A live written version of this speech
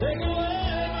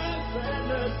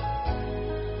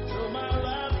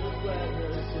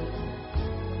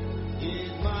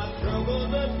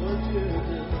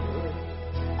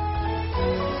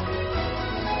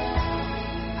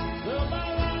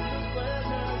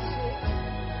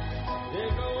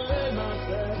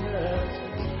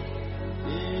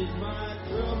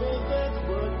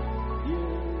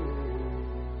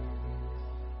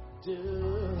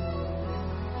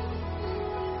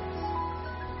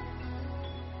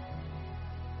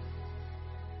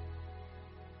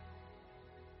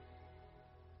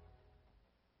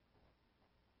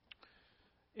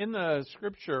In the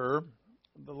Scripture,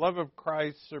 the love of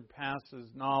Christ surpasses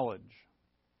knowledge.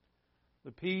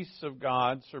 The peace of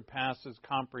God surpasses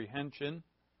comprehension.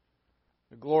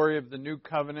 The glory of the new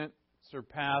covenant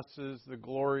surpasses the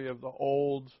glory of the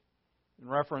old, in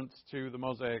reference to the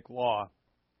Mosaic law.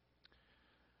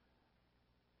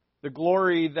 The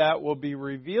glory that will be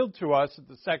revealed to us at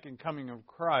the second coming of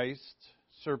Christ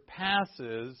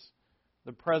surpasses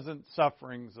the present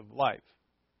sufferings of life.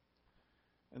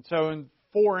 And so in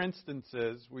 4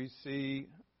 instances, we see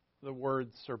the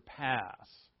word surpass.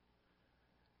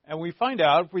 And we find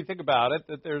out, if we think about it,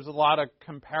 that there's a lot of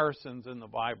comparisons in the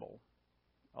Bible.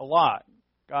 A lot.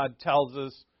 God tells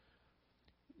us,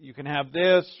 you can have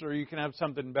this or you can have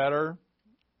something better.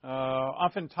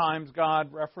 Oftentimes,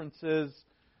 God references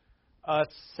us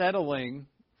settling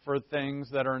for things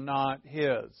that are not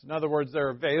His. In other words, they're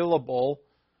available,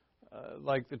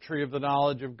 like the tree of the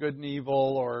knowledge of good and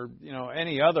evil, or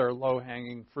any other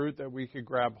low-hanging fruit that we could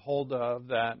grab hold of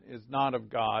that is not of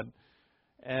God,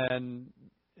 and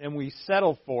we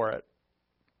settle for it.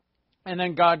 And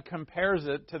then God compares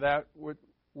it to that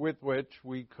with which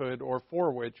we could, or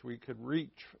for which we could reach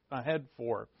ahead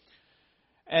for.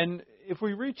 And if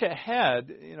we reach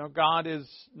ahead, God has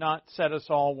not set us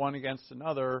all one against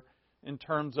another in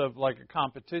terms of like a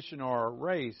competition or a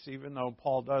race. Even though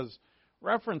Paul does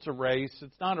reference a race,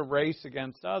 it's not a race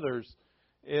against others.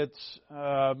 It's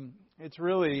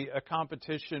really a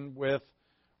competition with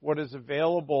what is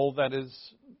available that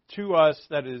is to us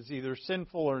that is either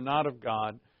sinful or not of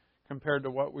God, compared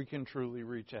to what we can truly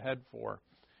reach ahead for.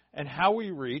 And how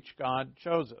we reach, God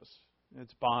shows us.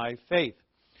 It's by faith.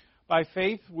 By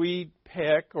faith, we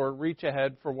pick or reach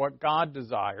ahead for what God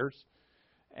desires,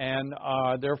 and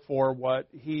therefore what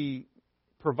He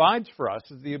provides for us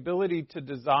is the ability to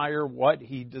desire what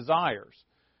He desires.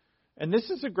 And this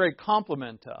is a great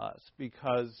compliment to us,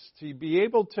 because to be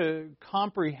able to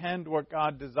comprehend what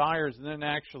God desires and then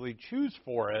actually choose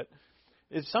for it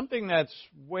is something that's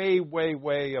way, way,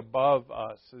 way above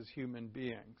us as human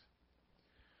beings.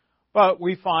 But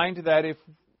we find that if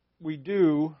we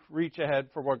do reach ahead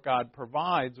for what God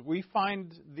provides, we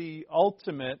find the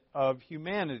ultimate of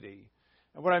humanity.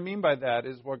 And what I mean by that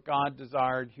is what God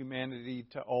desired humanity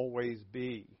to always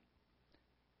be.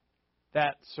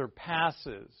 That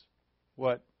surpasses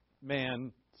what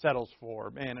man settles for,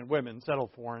 man and women settle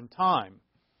for in time,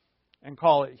 and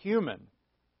call it human.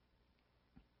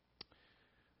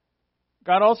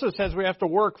 God also says we have to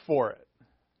work for it.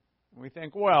 We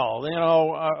think, well,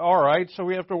 all right, so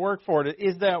we have to work for it.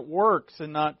 Is that works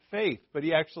and not faith? But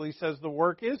He actually says the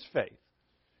work is faith.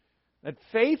 That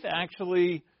faith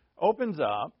actually opens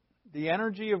up the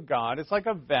energy of God. It's like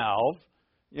a valve.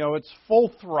 It's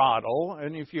full throttle,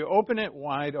 and if you open it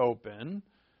wide open,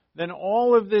 then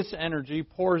all of this energy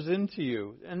pours into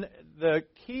you. And the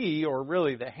key, or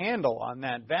really the handle on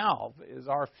that valve, is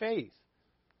our faith.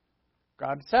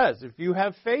 God says, if you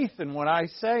have faith in what I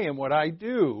say and what I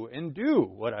do, and do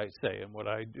what I say and what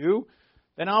I do,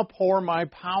 then I'll pour my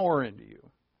power into you.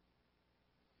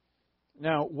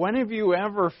 Now, when have you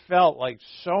ever felt like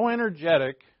so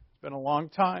energetic? It's been a long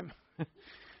time,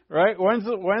 right?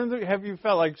 When have you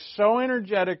felt like so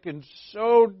energetic and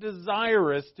so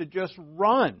desirous to just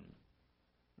run,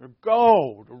 or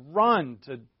go, to run,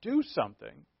 to do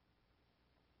something?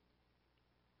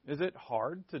 Is it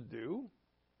hard to do?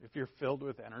 If you're filled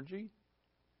with energy?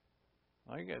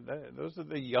 Those are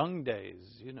the young days,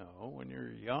 when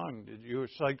you're young.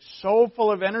 It's like so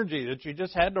full of energy that you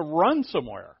just had to run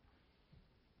somewhere.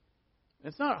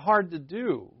 It's not hard to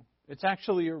do. It's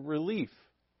actually a relief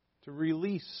to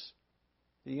release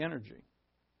the energy.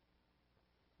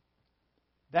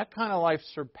 That kind of life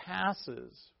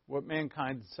surpasses what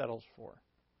mankind settles for.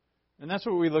 And that's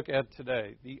what we look at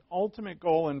today. The ultimate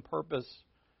goal and purpose.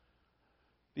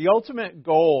 The ultimate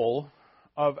goal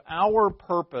of our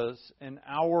purpose and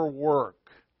our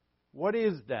work, what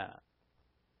is that?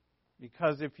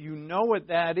 Because if you know what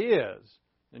that is,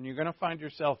 then you're going to find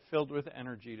yourself filled with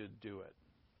energy to do it.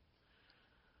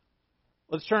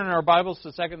 Let's turn in our Bibles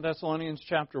to 2 Thessalonians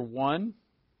chapter 1.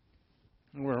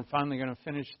 And we're finally going to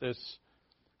finish this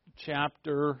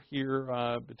chapter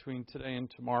here between today and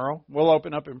tomorrow. We'll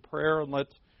open up in prayer, and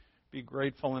let's be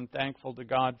grateful and thankful to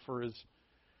God for His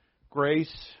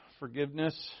grace,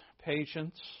 forgiveness,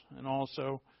 patience, and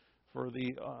also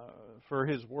for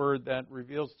His Word that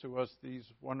reveals to us these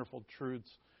wonderful truths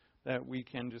that we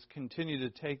can just continue to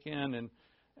take in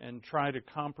and try to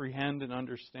comprehend and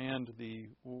understand the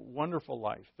wonderful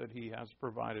life that He has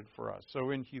provided for us.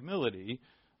 So in humility,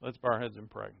 let's bow our heads and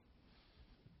pray.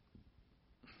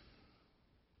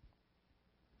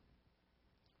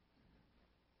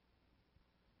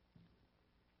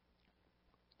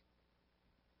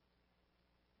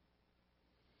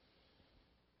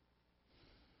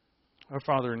 Our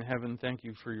Father in heaven, thank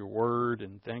you for your word,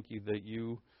 and thank you that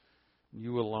you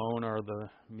alone are the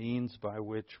means by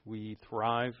which we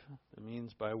thrive, the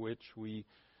means by which we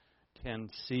can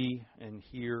see and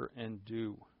hear and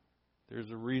do.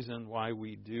 There's a reason why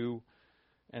we do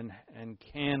and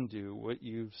can do what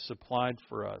you've supplied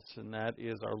for us, and that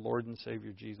is our Lord and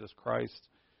Savior Jesus Christ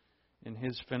in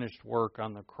His finished work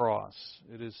on the cross.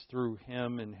 It is through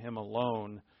Him and Him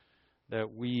alone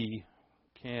that we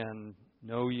can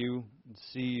know you and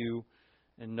see you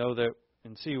and know that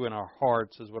and see you in our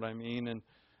hearts is what I mean, and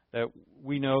that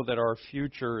we know that our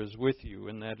future is with you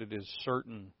and that it is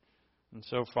certain. And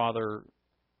so, Father,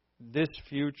 this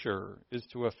future is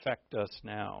to affect us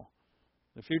now.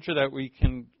 The future that we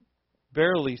can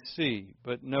barely see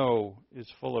but know is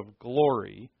full of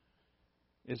glory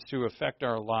is to affect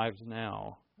our lives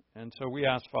now. And so we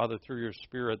ask, Father, through your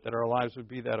Spirit, that our lives would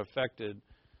be that affected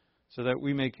so that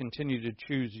we may continue to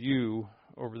choose you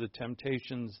over the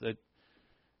temptations that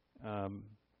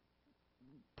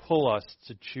pull us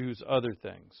to choose other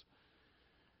things.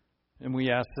 And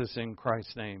we ask this in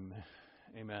Christ's name.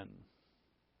 Amen.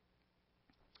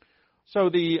 So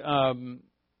the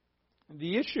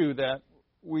issue that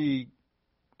we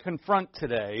confront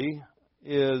today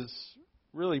is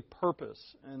really purpose.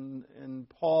 And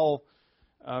Paul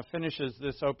finishes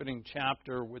this opening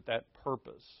chapter with that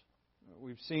purpose.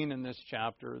 We've seen in this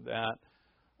chapter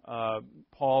that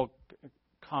Paul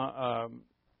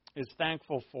is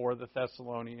thankful for the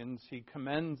Thessalonians. He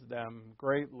commends them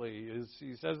greatly.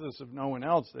 He says this of no one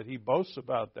else, that he boasts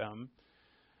about them.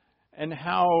 And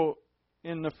how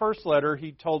in the first letter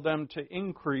he told them to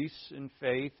increase in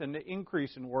faith and to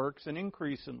increase in works and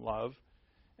increase in love,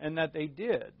 and that they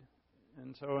did.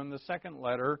 And so in the second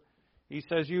letter he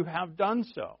says, you have done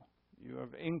so. You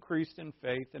have increased in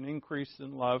faith and increased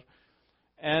in love.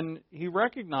 And he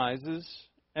recognizes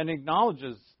and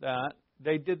acknowledges that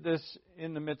they did this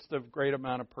in the midst of great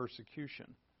amount of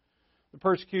persecution. The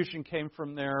persecution came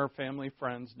from their family,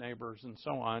 friends, neighbors, and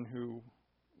so on, who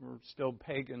were still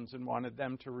pagans and wanted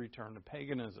them to return to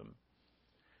paganism.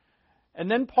 And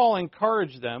then Paul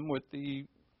encouraged them with the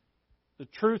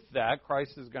truth that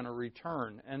Christ is going to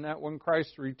return, and that when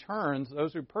Christ returns,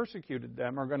 those who persecuted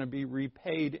them are going to be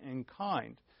repaid in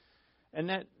kind. And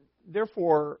that,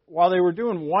 therefore, while they were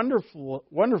doing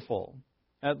wonderful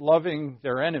at loving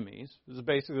their enemies, this is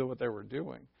basically what they were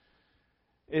doing,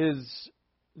 is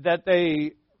that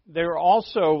they're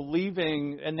also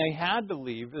leaving, and they had to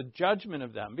leave, the judgment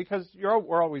of them, because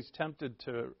we're always tempted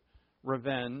to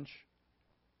revenge,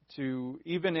 to,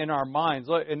 even in our minds,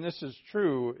 and this is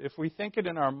true, if we think it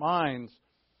in our minds,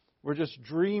 we're just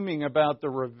dreaming about the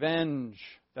revenge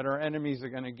that our enemies are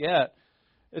going to get.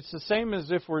 It's the same as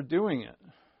if we're doing it.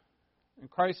 And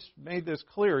Christ made this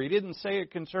clear. He didn't say it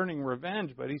concerning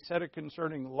revenge, but He said it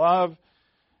concerning love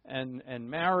and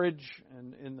marriage.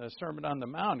 And in the Sermon on the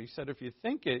Mount, He said, if you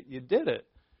think it, you did it.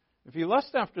 If you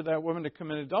lust after that woman to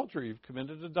commit adultery, you've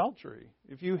committed adultery.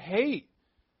 If you hate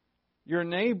your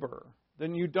neighbor,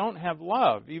 then you don't have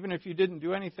love, even if you didn't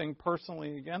do anything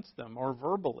personally against them or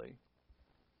verbally.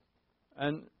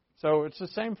 And so it's the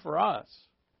same for us.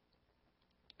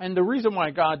 And the reason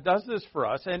why God does this for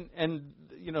us, and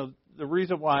you know, the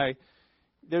reason why,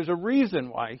 there's a reason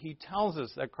why He tells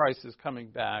us that Christ is coming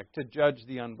back to judge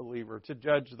the unbeliever, to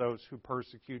judge those who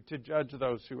persecute, to judge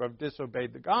those who have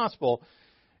disobeyed the gospel,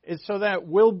 is so that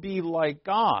we'll be like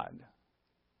God.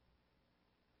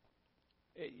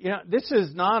 You know, this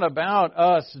is not about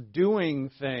us doing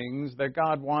things that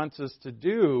God wants us to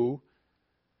do.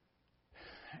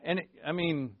 And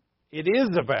it is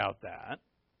about that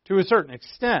to a certain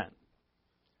extent.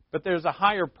 But there's a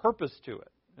higher purpose to it.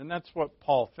 And that's what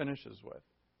Paul finishes with.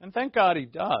 And thank God he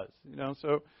does. You know,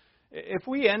 so if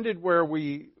we ended where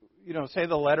we, say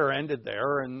the letter ended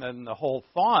there and then the whole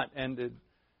thought ended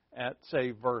at,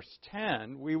 say, verse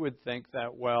 10, we would think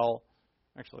that, well,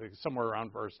 actually somewhere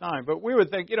around verse 9, but we would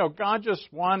think, God just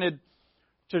wanted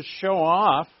to show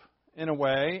off in a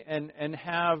way and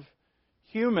have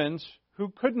humans who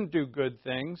couldn't do good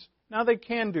things, now they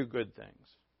can do good things.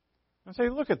 And say,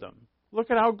 look at them. Look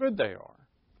at how good they are.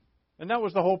 And that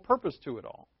was the whole purpose to it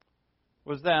all,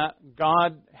 was that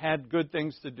God had good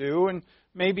things to do, and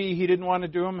maybe He didn't want to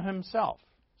do them Himself,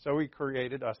 so He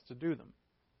created us to do them.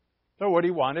 So what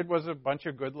He wanted was a bunch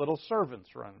of good little servants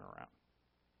running around.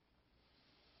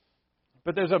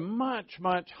 But there's a much,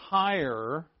 much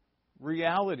higher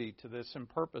reality to this and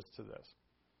purpose to this.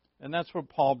 And that's what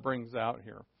Paul brings out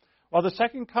here. While the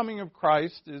second coming of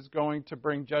Christ is going to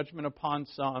bring judgment upon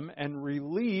some and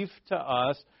relief to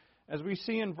us, as we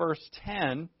see in verse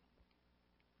 10,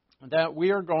 that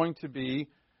we are going to be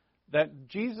that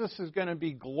Jesus is going to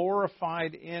be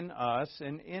glorified in us,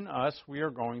 and in us we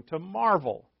are going to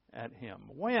marvel at Him.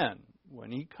 When?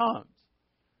 When He comes.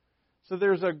 So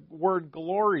there's a word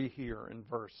glory here in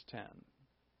verse 10.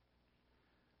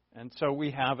 And so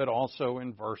we have it also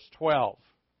in verse 12.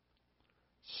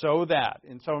 So that.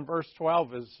 And so in verse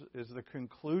 12 is the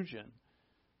conclusion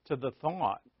to the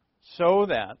thought. So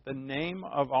that the name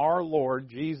of our Lord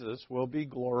Jesus will be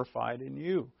glorified in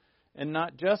you. And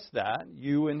not just that,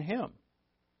 you and Him.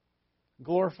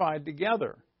 Glorified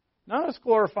together. Not us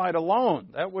glorified alone.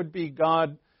 That would be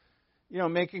God,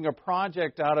 making a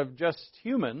project out of just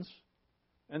humans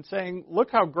and saying,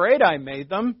 look how great I made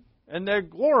them, and they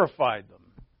glorified them.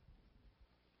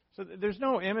 So there's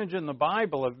no image in the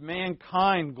Bible of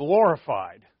mankind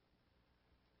glorified.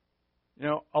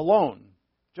 Alone.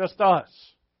 Just us.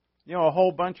 A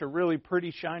whole bunch of really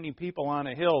pretty, shiny people on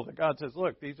a hill that God says,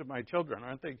 look, these are my children.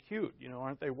 Aren't they cute?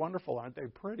 Aren't they wonderful? Aren't they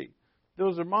pretty?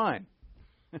 Those are mine.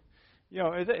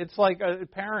 It's like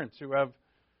parents who have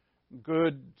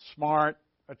good, smart,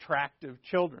 attractive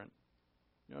children.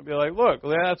 Be like, look,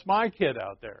 that's my kid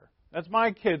out there. That's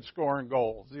my kid scoring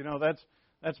goals.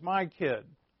 That's my kid,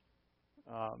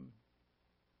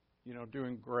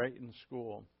 doing great in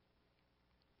school.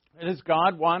 And does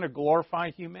God want to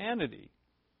glorify humanity?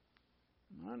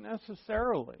 Not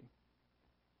necessarily.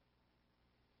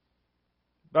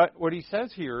 But what he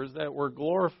says here is that we're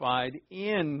glorified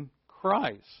in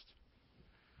Christ.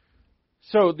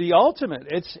 So the ultimate,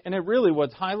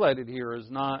 what's highlighted here is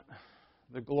not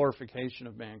the glorification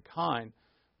of mankind,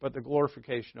 but the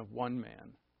glorification of one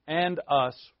man, and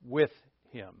us with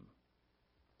him.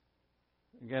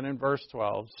 Again in verse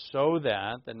 12, so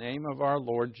that the name of our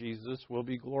Lord Jesus will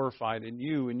be glorified in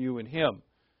you and you in Him,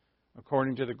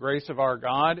 according to the grace of our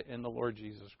God and the Lord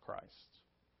Jesus Christ.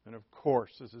 And of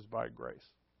course, this is by grace.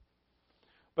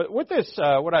 But with this,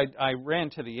 what I ran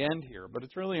to the end here, but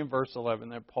it's really in verse 11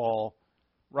 that Paul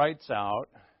writes out,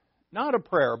 not a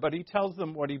prayer, but he tells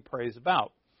them what he prays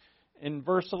about. In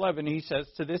verse 11, he says,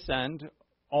 to this end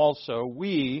also,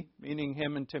 we, meaning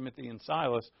him and Timothy and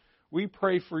Silas, we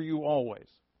pray for you always.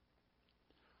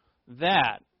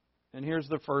 That, and here's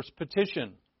the first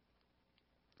petition.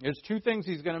 There's two things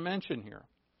he's going to mention here.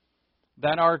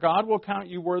 That our God will count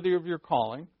you worthy of your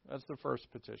calling. That's the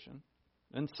first petition.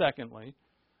 And secondly,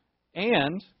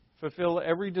 and fulfill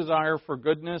every desire for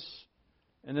goodness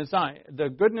and design. The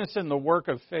goodness and the work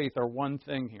of faith are one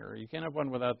thing here. You can't have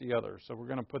one without the other. So we're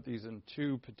going to put these in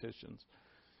two petitions.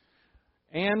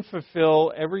 And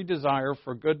fulfill every desire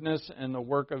for goodness and the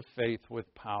work of faith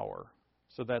with power,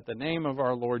 so that the name of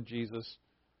our Lord Jesus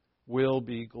will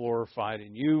be glorified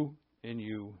in you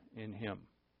in Him.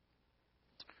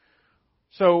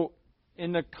 So,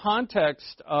 in the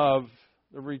context of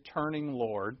the returning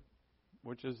Lord,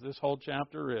 which is this whole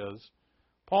chapter is,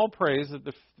 Paul prays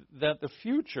that the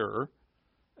future,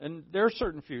 and their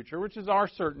certain future, which is our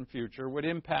certain future, would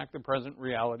impact the present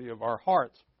reality of our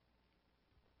hearts.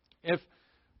 If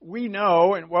we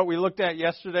know, and what we looked at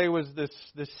yesterday was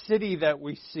this city that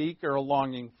we seek or are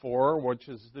longing for, which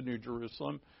is the New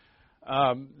Jerusalem,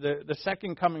 the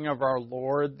second coming of our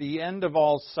Lord, the end of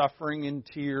all suffering and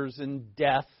tears and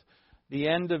death, the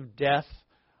end of death,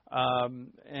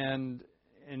 and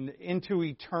into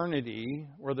eternity,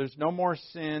 where there's no more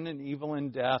sin and evil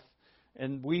and death,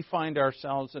 and we find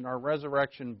ourselves in our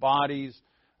resurrection bodies,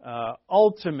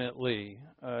 ultimately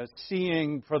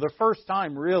seeing for the first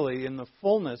time really in the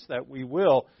fullness that we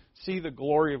will see the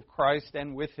glory of Christ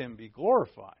and with Him be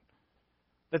glorified.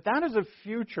 That is a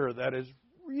future that is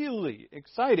really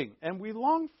exciting, and we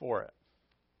long for it.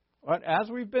 But as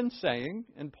we've been saying,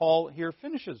 and Paul here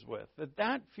finishes with,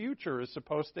 that future is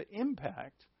supposed to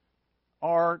impact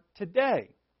our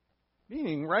today,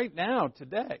 meaning right now,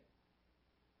 today.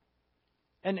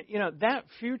 And, that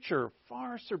future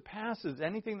far surpasses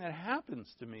anything that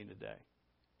happens to me today,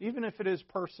 even if it is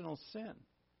personal sin.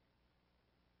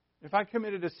 If I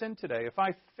committed a sin today, if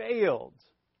I failed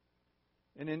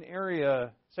in an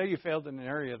area, say you failed in an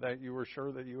area that you were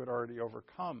sure that you had already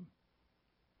overcome,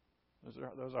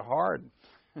 those are hard.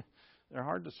 They're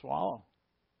hard to swallow.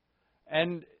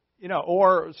 And,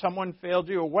 or someone failed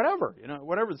you or whatever,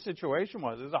 whatever the situation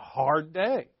was, it was a hard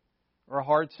day or a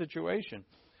hard situation.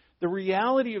 The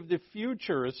reality of the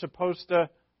future is supposed to,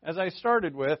 as I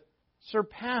started with,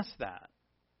 surpass that.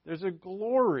 There's a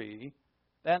glory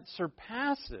that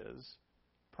surpasses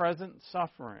present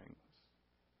sufferings.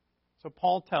 So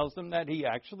Paul tells them that he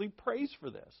actually prays for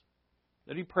this.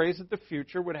 That he prays that the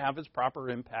future would have its proper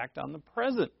impact on the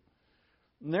present.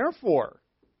 And therefore,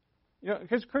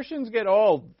 because Christians get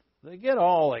all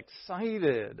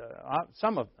excited.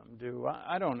 Some of them do.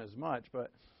 I don't as much,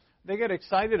 but they get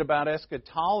excited about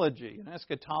eschatology. And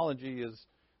eschatology is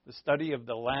the study of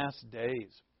the last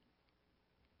days.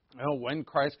 Oh, when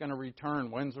Christ's going to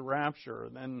return? When's the rapture?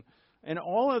 And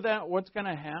all of that, what's going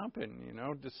to happen?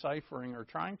 Deciphering or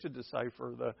trying to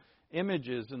decipher the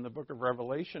images in the book of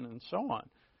Revelation and so on.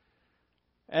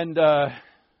 And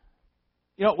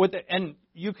and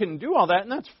you can do all that,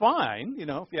 and that's fine.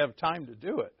 If you have time to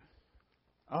do it.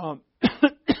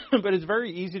 But it's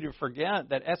very easy to forget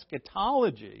that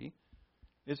eschatology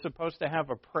is supposed to have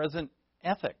a present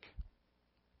ethic.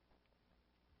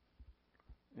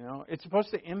 It's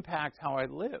supposed to impact how I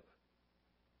live.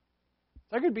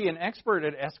 So I could be an expert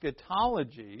at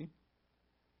eschatology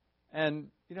and,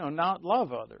 not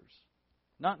love others,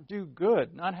 not do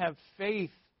good, not have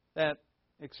faith that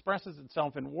expresses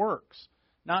itself in works,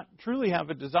 not truly have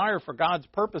a desire for God's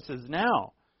purposes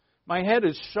now. My head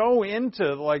is so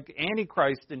into like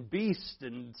Antichrist and Beast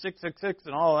and 666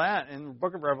 and all that in the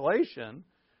book of Revelation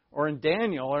or in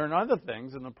Daniel or in other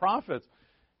things in the prophets.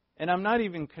 And I'm not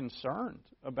even concerned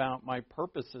about my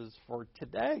purposes for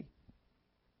today.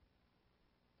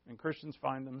 And Christians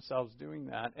find themselves doing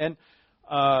that. And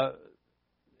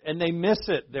they miss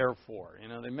it, therefore.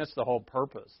 They miss the whole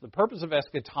purpose. The purpose of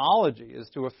eschatology is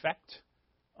to affect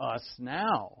us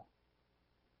now.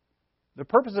 The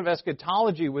purpose of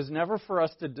eschatology was never for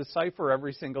us to decipher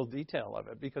every single detail of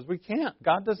it, because we can't.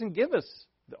 God doesn't give us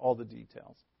all the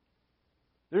details.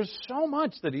 There's so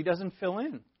much that He doesn't fill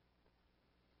in.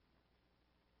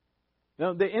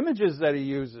 Now, the images that He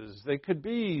uses, they could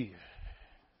be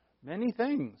many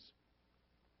things.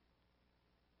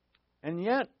 And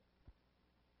yet,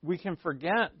 we can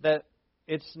forget that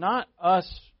it's not us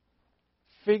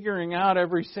figuring out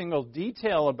every single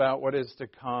detail about what is to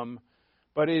come,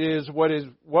 but it is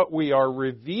what we are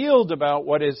revealed about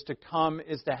what is to come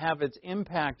is to have its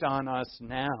impact on us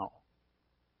now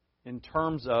in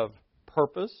terms of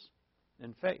purpose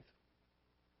and faith.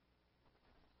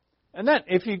 And then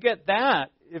if you get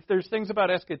that, if there's things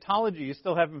about eschatology you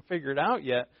still haven't figured out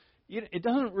yet, it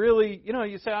doesn't really,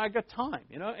 you say, I got time,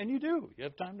 and you do. You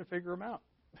have time to figure them out.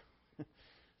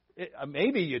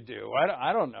 Maybe you do.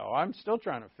 I don't know. I'm still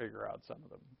trying to figure out some of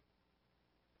them.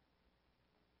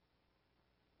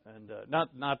 And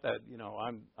not that,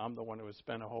 I'm the one who has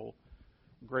spent a whole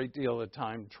great deal of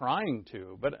time trying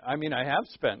to. But, I have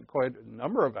spent quite a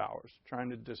number of hours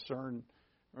trying to discern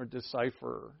or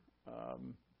decipher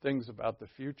things about the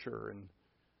future. And,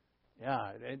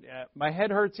 my head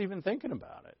hurts even thinking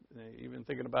about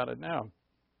it now.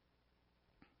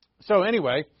 So,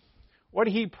 anyway, what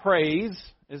he prays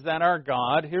is that our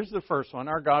God, here's the first one,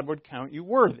 our God would count you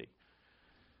worthy.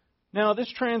 Now,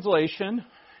 this translation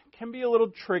can be a little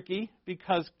tricky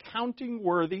because counting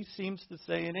worthy seems to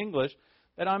say in English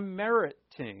that I'm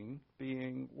meriting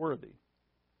being worthy.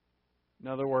 In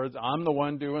other words, I'm the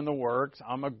one doing the works.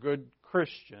 I'm a good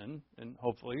Christian, and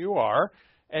hopefully you are.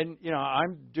 And,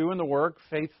 I'm doing the work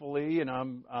faithfully, and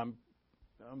I'm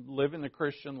living the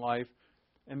Christian life.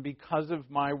 And because of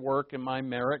my work and my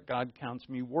merit, God counts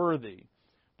me worthy.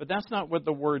 But that's not what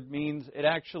the word means. It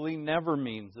actually never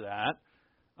means that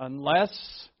unless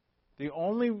the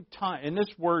only time, and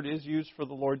this word is used for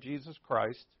the Lord Jesus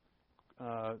Christ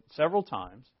several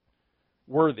times,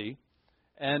 worthy.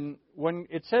 And when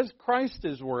it says Christ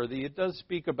is worthy, it does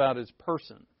speak about His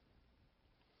person.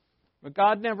 But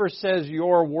God never says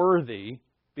you're worthy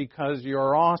because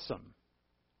you're awesome.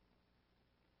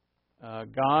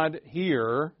 God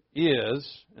here is,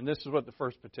 and this is what the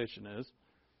first petition is,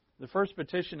 the first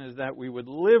petition is that we would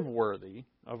live worthy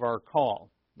of our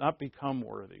call, not become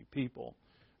worthy people.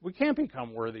 We can't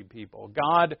become worthy people.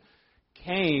 God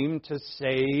came to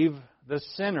save the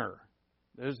sinner.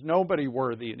 There's nobody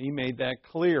worthy, and He made that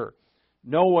clear.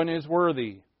 No one is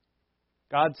worthy.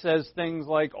 God says things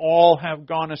like, all have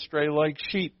gone astray like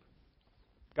sheep.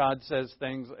 God says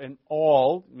things, and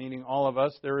all, meaning all of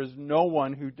us, there is no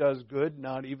one who does good,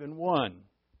 not even one.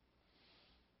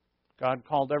 God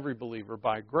called every believer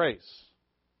by grace,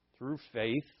 through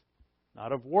faith,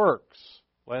 not of works,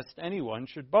 lest anyone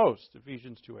should boast.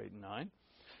 Ephesians 2:8-9.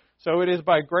 So it is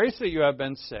by grace that you have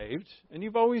been saved, and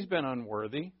you've always been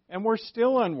unworthy, and we're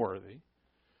still unworthy,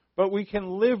 but we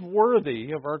can live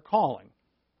worthy of our calling.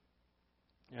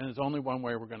 And there's only one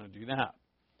way we're going to do that.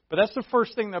 But that's the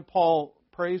first thing that Paul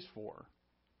prays for.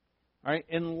 All right?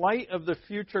 In light of the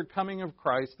future coming of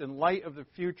Christ, in light of the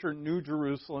future New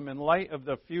Jerusalem, in light of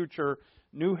the future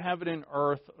new heaven and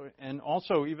earth, and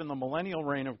also even the millennial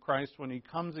reign of Christ when He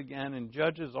comes again and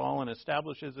judges all and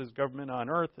establishes His government on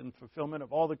earth in fulfillment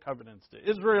of all the covenants to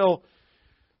Israel,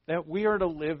 that we are to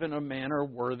live in a manner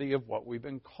worthy of what we've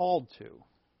been called to.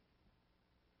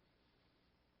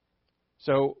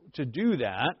 So to do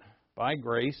that, by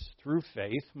grace, through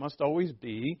faith, must always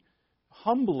be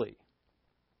humbly.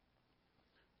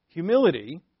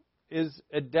 Humility is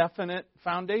a definite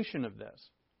foundation of this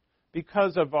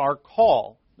because of our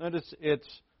call. Notice it's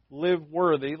live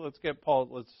worthy. Let's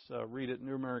read it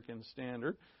New American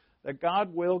Standard. That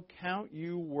God will count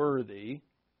you worthy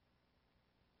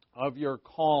of your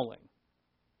calling.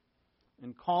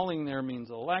 And calling there means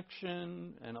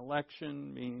election, and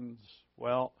election means,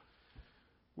 well,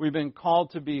 we've been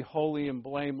called to be holy and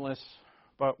blameless,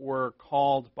 but we're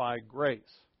called by grace.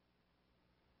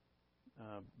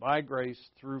 By grace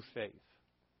through faith.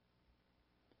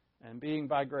 And being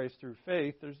by grace through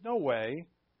faith, there's no way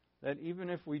that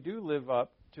even if we do live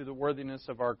up to the worthiness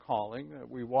of our calling, that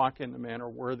we walk in the manner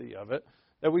worthy of it,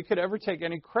 that we could ever take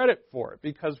any credit for it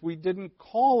because we didn't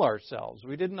call ourselves,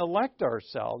 we didn't elect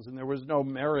ourselves, and there was no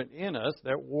merit in us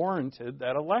that warranted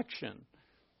that election.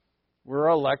 We're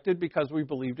elected because we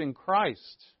believed in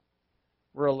Christ.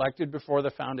 We're elected before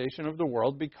the foundation of the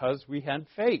world because we had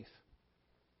faith.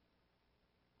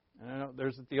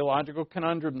 There's a theological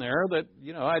conundrum there that,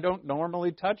 I don't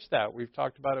normally touch that. We've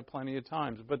talked about it plenty of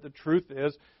times. But the truth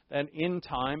is that in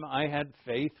time I had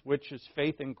faith, which is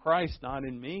faith in Christ, not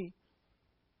in me.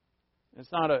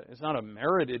 It's not a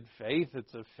merited faith.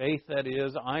 It's a faith that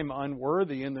is, I'm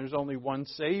unworthy and there's only one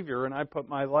Savior and I put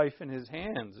my life in His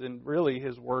hands and really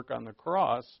His work on the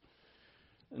cross.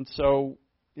 And so,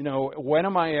 when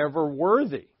am I ever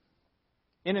worthy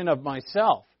in and of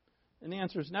myself? And the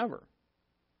answer is never.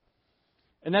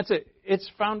 And that's it. It's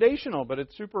foundational, but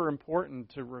it's super important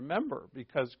to remember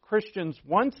because Christians,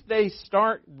 once they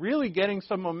start really getting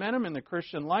some momentum in the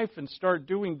Christian life and start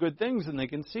doing good things, and they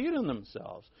can see it in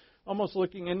themselves, almost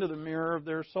looking into the mirror of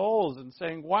their souls and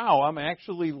saying, wow, I'm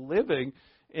actually living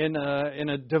in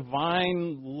a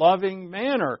divine, loving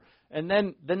manner. And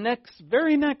then the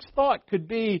very next thought could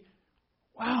be,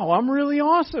 wow, I'm really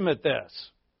awesome at this.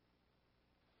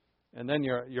 And then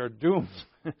you're doomed.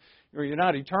 You're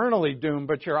not eternally doomed,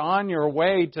 but you're on your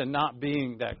way to not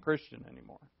being that Christian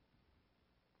anymore.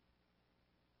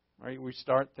 Right? We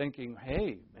start thinking,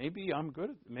 hey, maybe I'm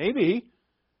good at it. Maybe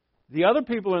the other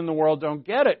people in the world don't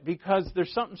get it because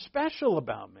there's something special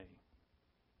about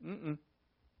me.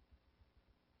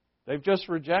 They've just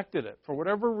rejected it for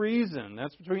whatever reason.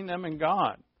 That's between them and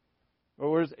God.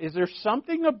 Or is there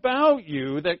something about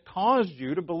you that caused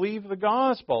you to believe the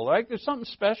gospel? Like there's something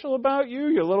special about you?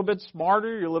 You're a little bit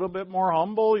smarter, you're a little bit more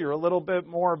humble, you're a little bit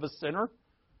more of a sinner,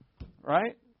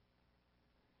 right?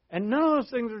 And none of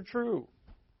those things are true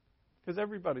because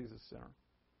everybody's a sinner.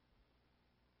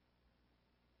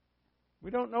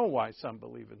 We don't know why some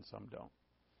believe and some don't.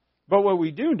 But what we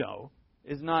do know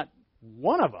is not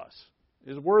one of us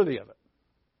is worthy of it.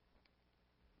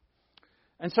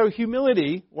 And so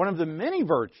humility, one of the many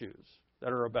virtues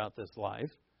that are about this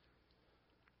life,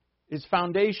 is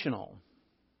foundational.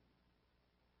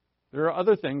 There are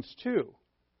other things, too,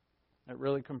 that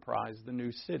really comprise the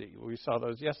new city. We saw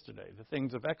those yesterday, the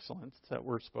things of excellence that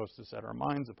we're supposed to set our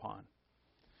minds upon.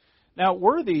 Now,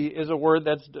 worthy is a word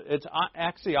it's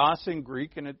axios in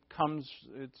Greek, and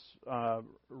its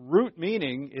root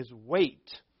meaning is weight,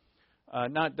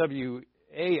 not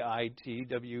W-A-I-T,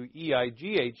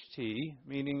 W-E-I-G-H-T,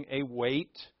 meaning a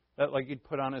weight that like you'd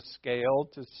put on a scale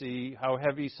to see how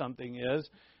heavy something is,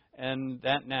 and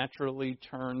that naturally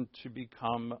turned to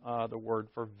become the word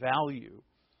for value.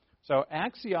 So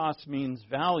axios means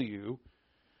value,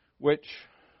 which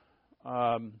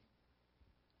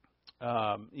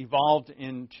evolved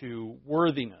into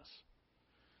worthiness.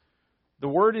 The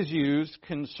word is used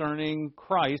concerning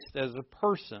Christ as a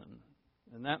person,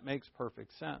 and that makes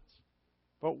perfect sense.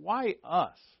 But why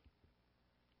us?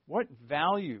 What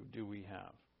value do we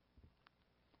have?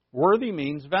 Worthy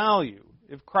means value.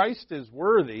 If Christ is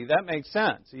worthy, that makes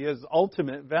sense. He has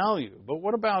ultimate value. But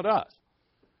what about us?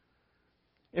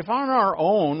 If on our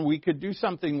own we could do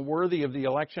something worthy of the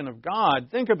election of God,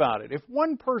 think about it. If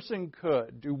one person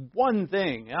could do one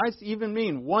thing, and I even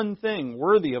mean one thing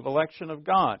worthy of election of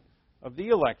God, of the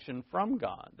election from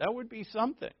God, that would be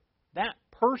something. That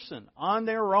person on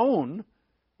their own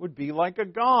would be like a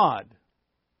god.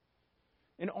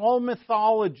 In all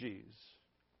mythologies,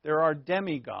 there are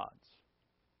demigods.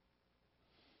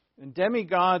 And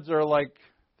demigods are like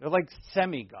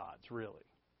semi-gods, really.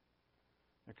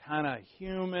 They're kind of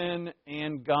human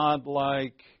and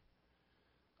godlike.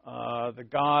 The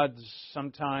gods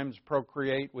sometimes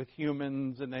procreate with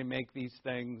humans and they make these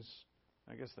things.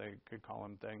 I guess they could call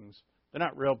them things. They're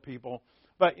not real people.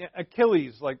 But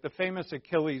Achilles, like the famous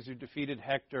Achilles who defeated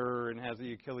Hector and has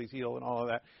the Achilles heel and all of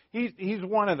that, he's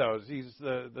one of those. He's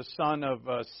the son of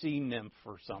a sea nymph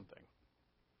or something.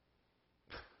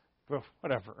 well,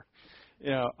 whatever.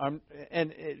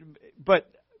 But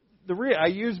I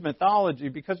use mythology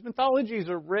because mythologies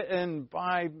are written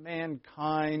by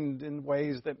mankind in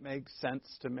ways that make sense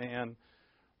to man.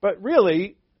 But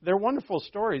really, they're wonderful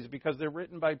stories because they're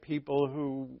written by people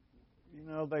who,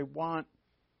 they want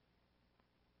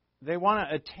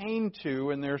to attain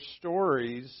to in their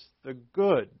stories the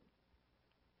good.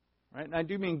 Right? And I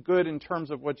do mean good in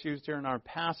terms of what's used here in our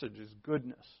passage is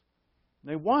goodness.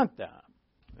 They want that.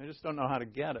 They just don't know how to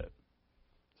get it.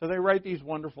 So they write these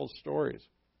wonderful stories.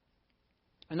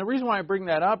 And the reason why I bring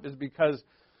that up is because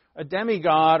a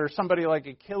demigod or somebody like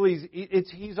Achilles,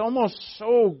 he's almost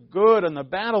so good on the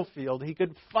battlefield, he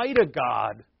could fight a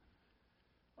god.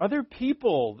 Are there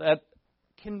people that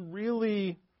can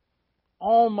really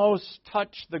almost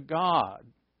touch the gods,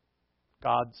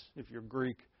 if you're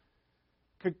Greek,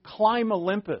 could climb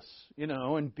Olympus,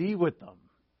 and be with them?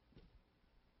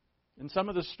 In some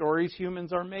of the stories,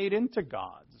 humans are made into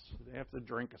gods. They have to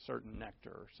drink a certain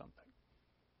nectar or something.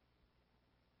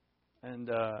 And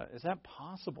is that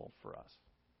possible for us?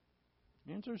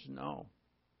 The answer is no.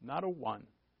 Not a one.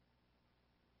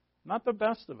 Not the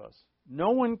best of us.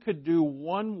 No one could do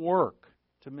one work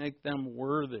to make them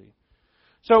worthy.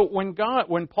 So when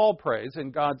Paul prays,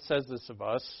 and God says this of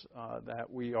us,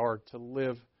 that we are to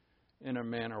live in a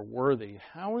manner worthy,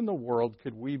 how in the world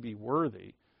could we be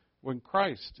worthy when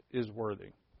Christ is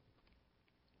worthy?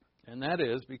 And that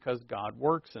is because God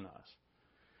works in us.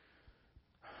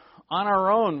 On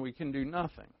our own, we can do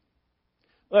nothing.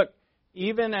 Look,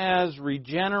 even as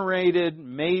regenerated,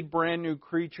 made brand new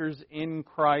creatures in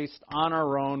Christ, on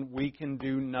our own, we can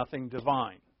do nothing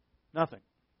divine. Nothing.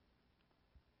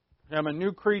 If I'm a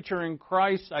new creature in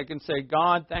Christ, I can say,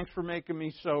 God, thanks for making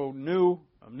me so new.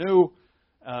 I'm new.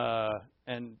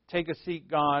 And take a seat,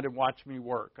 God, and watch me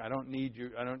work. I don't need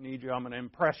you. I'm going to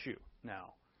impress you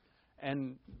now.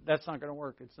 And that's not going to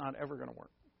work. It's not ever going to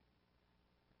work.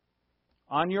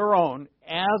 On your own,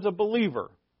 as a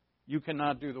believer, you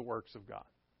cannot do the works of God.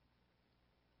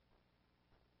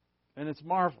 And it's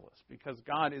marvelous because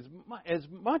God is, as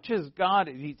much as God,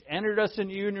 He's entered us in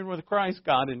union with Christ,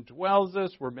 God indwells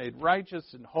us, we're made righteous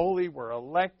and holy, we're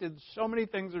elected, so many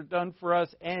things are done for us,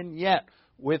 and yet,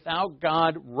 without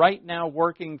God right now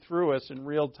working through us in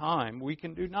real time, we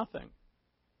can do nothing.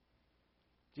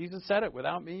 Jesus said it,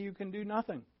 without me you can do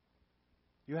nothing.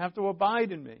 You have to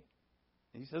abide in me.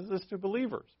 He says this to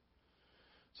believers.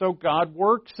 So God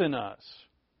works in us.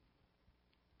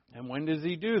 And when does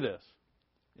He do this?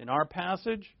 In our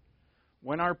passage,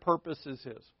 when our purpose is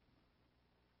His.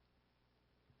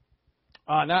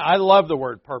 Now, I love the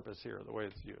word purpose here, the way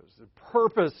it's used. The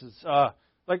purpose is,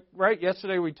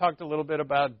 yesterday we talked a little bit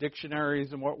about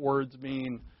dictionaries and what words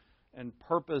mean. And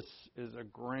purpose is a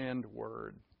grand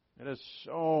word. It has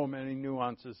so many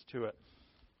nuances to it.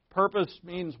 Purpose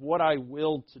means what I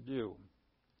will to do.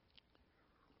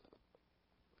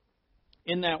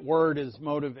 In that word is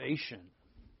motivation.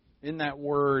 In that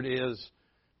word is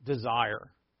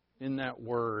desire. In that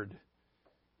word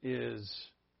is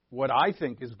what I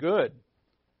think is good.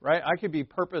 Right? I could be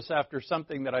purpose after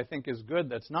something that I think is good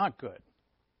that's not good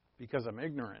because I'm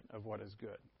ignorant of what is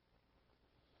good.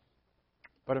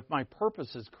 But if my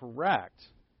purpose is correct,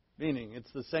 meaning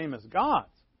it's the same as God's,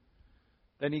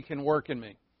 then He can work in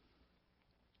me.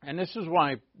 And this is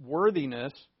why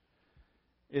worthiness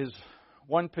is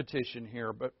one petition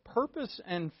here, but purpose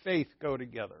and faith go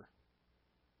together.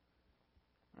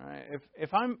 Right?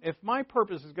 If my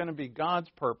purpose is going to be God's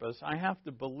purpose, I have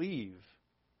to believe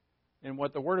in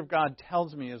what the Word of God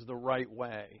tells me is the right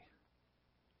way.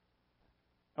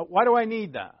 Why do I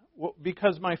need that? Well,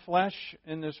 because my flesh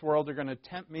in this world are going to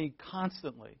tempt me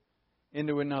constantly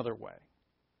into another way.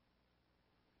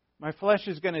 My flesh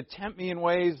is going to tempt me in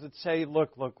ways that say,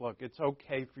 look, it's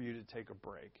okay for you to take a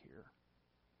break here.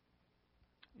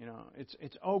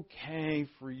 It's okay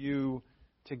for you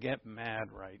to get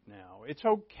mad right now. It's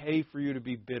okay for you to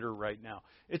be bitter right now.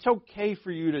 It's okay for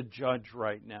you to judge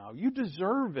right now. You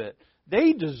deserve it.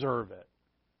 They deserve it.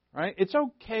 Right? It's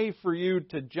okay for you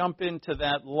to jump into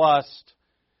that lust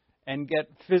and get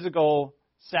physical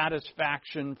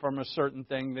satisfaction from a certain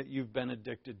thing that you've been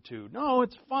addicted to. No,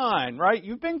 it's fine, right?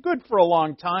 You've been good for a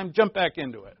long time. Jump back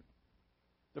into it.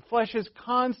 The flesh is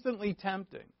constantly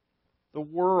tempting. The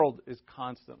world is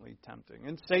constantly tempting.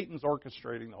 And Satan's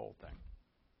orchestrating the whole thing.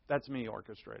 That's me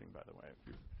orchestrating, by the way.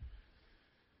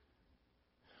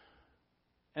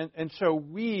 And so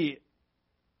we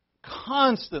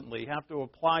constantly have to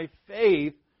apply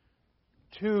faith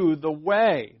to the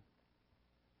way.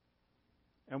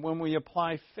 And when we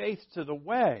apply faith to the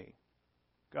way,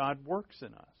 God works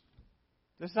in us.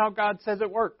 This is how God says it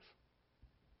works.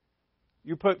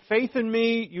 You put faith in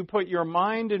me, you put your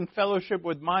mind in fellowship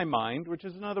with my mind, which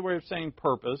is another way of saying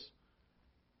purpose,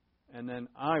 and then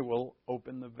I will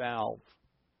open the valve.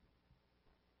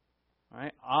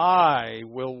 Right? I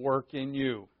will work in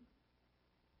you.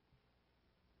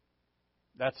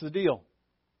 That's the deal.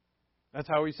 That's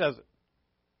how he says it.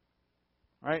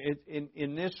 Right?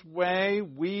 In this way,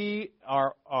 we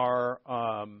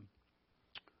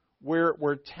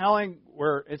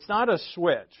it's not a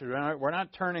switch. We're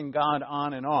not turning God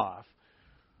on and off.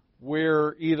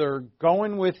 We're either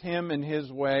going with Him in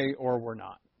His way or we're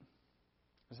not.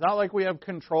 It's not like we have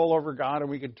control over God and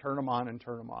we can turn Him on and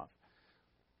turn Him off.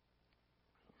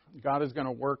 God is going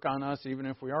to work on us even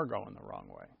if we are going the wrong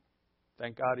way.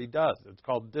 Thank God He does. It's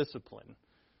called discipline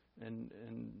and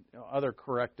other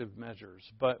corrective measures.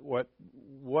 But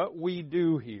what we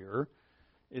do here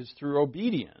is through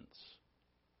obedience,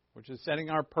 which is setting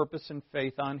our purpose and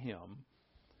faith on Him,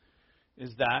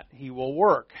 is that He will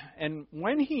work. And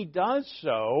when He does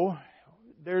so,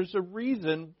 there's a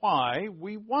reason why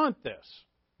we want this.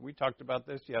 We talked about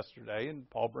this yesterday, and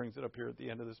Paul brings it up here at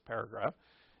the end of this paragraph,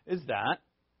 is that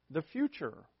the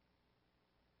future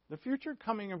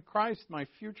coming of Christ, my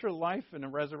future life in a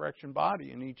resurrection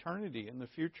body, in eternity, in the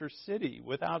future city,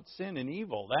 without sin and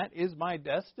evil, that is my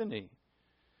destiny.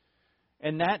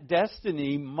 And that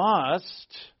destiny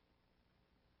must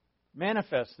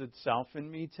manifest itself in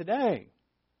me today.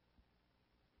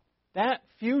 That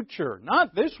future,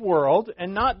 not this world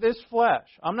and not this flesh.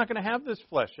 I'm not going to have this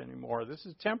flesh anymore. This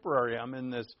is temporary. I'm in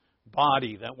this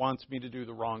body that wants me to do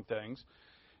the wrong things.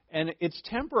 And it's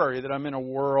temporary that I'm in a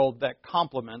world that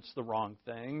complements the wrong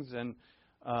things and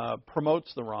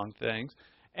promotes the wrong things.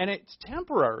 And it's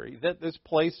temporary that this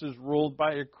place is ruled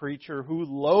by a creature who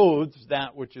loathes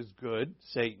that which is good,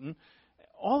 Satan.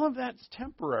 All of that's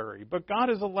temporary. But God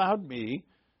has allowed me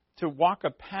to walk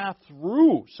a path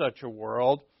through such a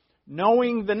world,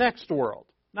 knowing the next world.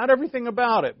 Not everything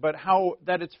about it, but how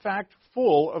that it's fact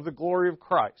full of the glory of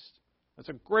Christ. That's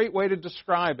a great way to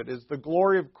describe it, is the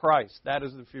glory of Christ. That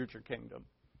is the future kingdom.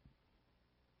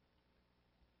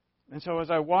 And so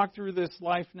as I walk through this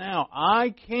life now,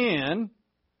 I can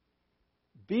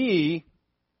be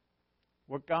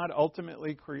what God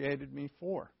ultimately created me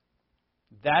for.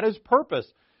 That is purpose.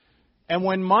 And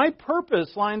when my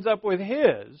purpose lines up with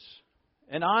His,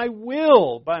 and I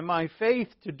will, by my faith,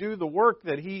 to do the work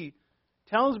that He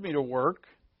tells me to work.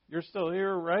 You're still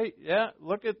here, right? Yeah,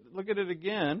 look at it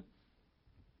again.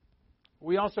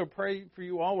 We also pray for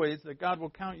you always that God will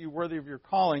count you worthy of your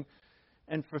calling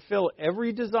and fulfill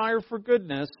every desire for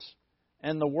goodness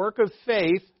and the work of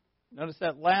faith. Notice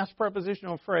that last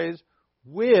prepositional phrase,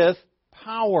 with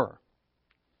power.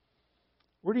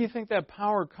 Where do you think that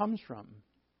power comes from?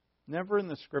 Never in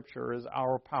the Scripture is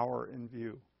our power in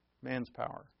view. Man's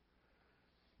power.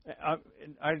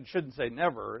 I shouldn't say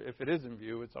never. If it is in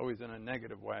view, it's always in a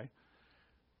negative way.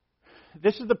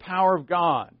 This is the power of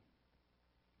God.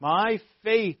 My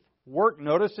faith work.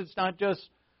 Notice it's not just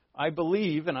I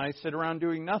believe and I sit around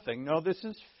doing nothing. No, this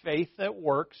is faith that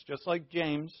works, just like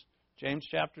James. James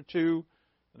chapter 2,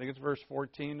 I think it's verse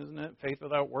 14, isn't it? Faith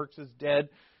without works is dead.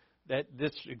 That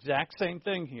this exact same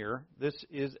thing here, this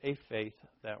is a faith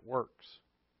that works.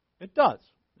 It does.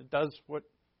 It does what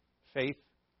faith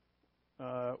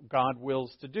God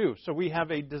wills to do. So we have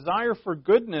a desire for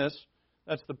goodness,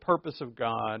 that's the purpose of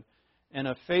God, and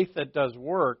a faith that does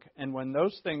work. And when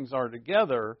those things are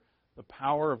together, the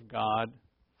power of God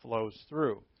flows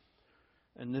through.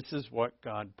 And this is what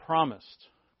God promised.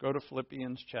 Go to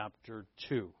Philippians chapter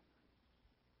 2.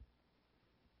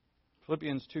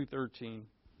 Philippians 2:13.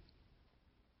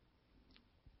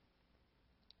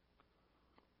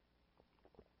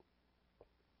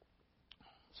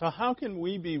 So how can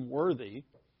we be worthy,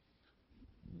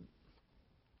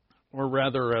 or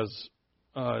rather as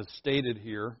stated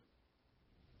here,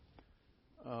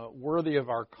 worthy of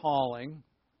our calling,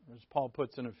 as Paul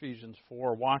puts in Ephesians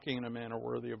 4, walking in a manner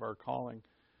worthy of our calling,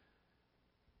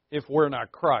 if we're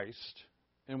not Christ,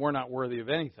 and we're not worthy of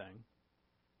anything?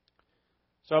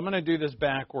 So I'm going to do this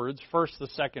backwards. First, the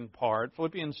second part.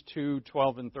 Philippians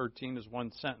 2:12 and 13 is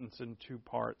one sentence in two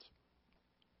parts.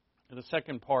 And the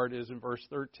second part is in verse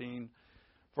 13,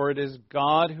 for it is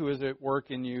God who is at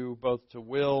work in you, both to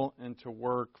will and to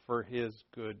work for His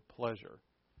good pleasure.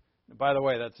 And by the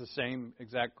way, that's the same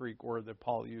exact Greek word that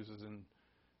Paul uses in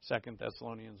 2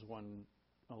 Thessalonians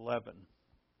 1:11.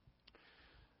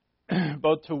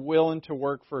 Both to will and to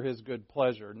work for His good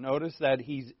pleasure. Notice that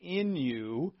He's in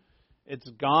you. It's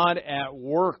God at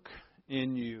work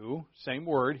in you, same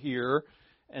word here,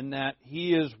 and that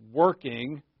He is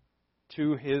working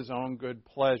to His own good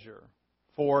pleasure,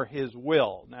 for His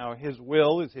will. Now, His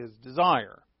will is His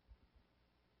desire.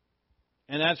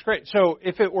 And that's great. So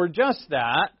if it were just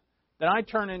that, then I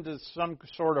turn into some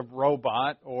sort of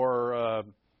robot or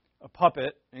a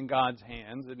puppet in God's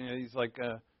hands. And He's like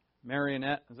a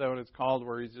marionette, is that what it's called,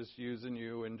 where He's just using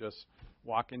you and just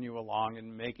walking you along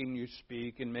and making you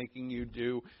speak and making you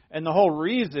do. And the whole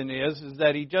reason is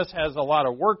that He just has a lot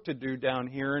of work to do down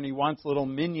here, and He wants little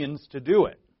minions to do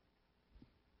it.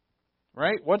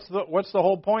 Right? What's the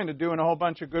whole point of doing a whole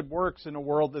bunch of good works in a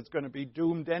world that's going to be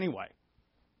doomed anyway?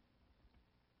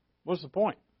 What's the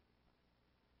point?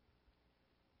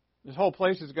 This whole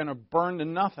place is going to burn to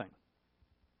nothing.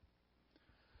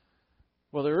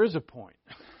 Well, there is a point.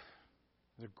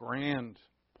 There's a grand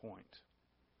point.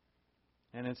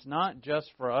 And it's not just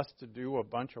for us to do a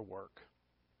bunch of work.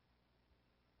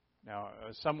 Now,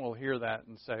 some will hear that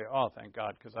and say, oh, thank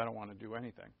God, because I don't want to do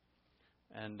anything.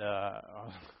 And,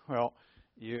 well,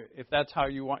 if that's how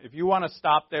you want, if you want to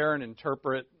stop there and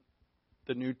interpret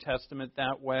the New Testament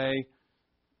that way,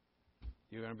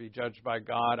 you're going to be judged by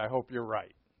God. I hope you're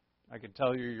right. I can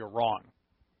tell you you're wrong,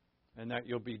 and that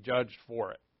you'll be judged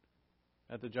for it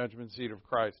at the judgment seat of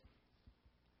Christ.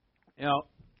 You know,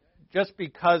 just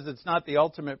because it's not the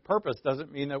ultimate purpose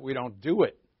doesn't mean that we don't do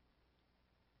it.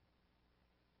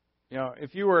 You know,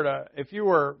 if you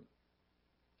were,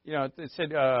 you know, it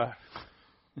said,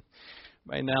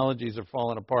 my analogies are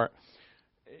falling apart.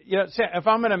 You know, say if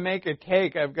I'm going to make a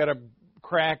cake, I've got to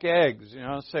crack eggs. You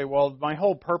know, say, well, my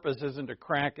whole purpose isn't to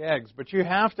crack eggs, but you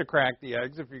have to crack the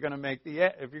eggs if you're going to make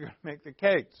the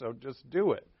cake. So just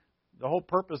do it. The whole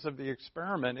purpose of the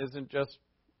experiment isn't just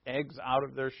eggs out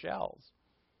of their shells.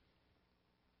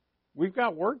 We've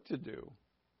got work to do.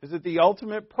 Is it the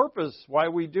ultimate purpose why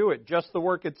we do it? Just the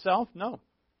work itself? No.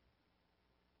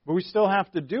 But we still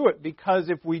have to do it, because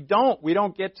if we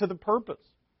don't get to the purpose.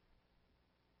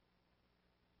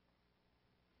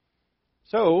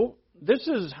 So, this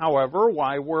is, however,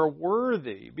 why we're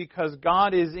worthy, because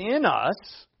God is in us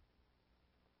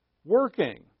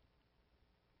working.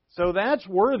 So that's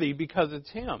worthy because it's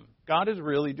Him. God is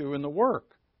really doing the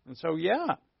work. And so,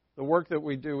 yeah, the work that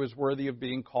we do is worthy of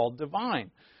being called divine.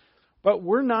 But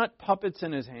we're not puppets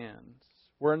in His hands.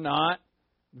 We're not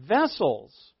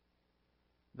vessels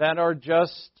that are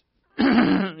just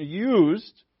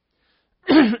used.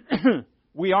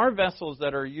 We are vessels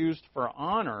that are used for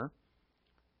honor,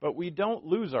 but we don't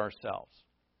lose ourselves.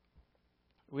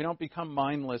 We don't become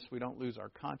mindless. We don't lose our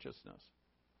consciousness.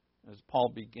 As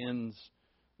Paul begins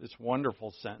this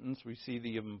wonderful sentence, we see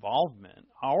the involvement,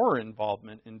 our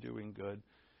involvement in doing good,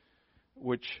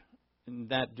 which in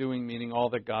that doing meaning all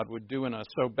that God would do in us.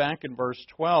 So back in verse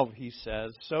 12 he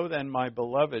says, so then, my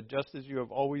beloved, just as you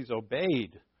have always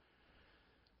obeyed,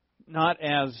 not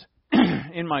as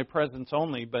in my presence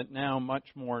only, but now much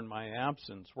more in my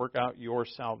absence, work out your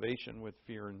salvation with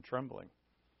fear and trembling.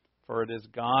 For it is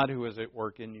God who is at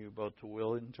work in you, both to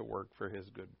will and to work for His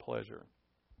good pleasure.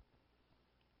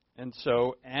 And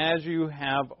so, as you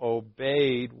have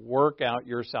obeyed, work out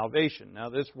your salvation. Now,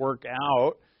 this work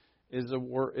out is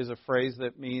a phrase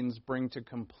that means bring to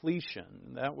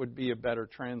completion. That would be a better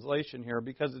translation here,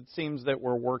 because it seems that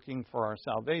we're working for our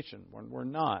salvation when we're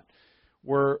not.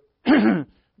 We're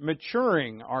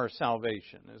maturing our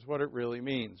salvation is what it really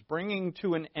means. Bringing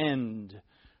to an end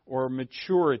or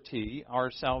maturity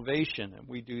our salvation. And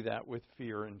we do that with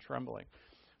fear and trembling.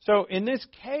 So in this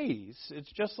case,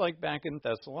 it's just like back in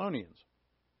Thessalonians.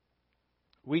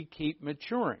 We keep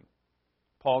maturing.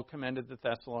 Paul commended the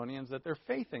Thessalonians that their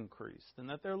faith increased and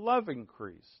that their love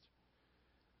increased.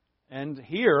 And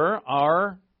here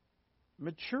our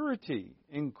maturity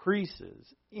increases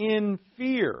in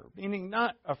fear, meaning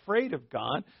not afraid of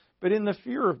God, but in the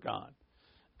fear of God.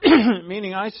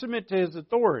 Meaning I submit to His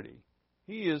authority.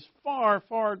 He is far,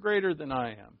 far greater than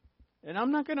I am. And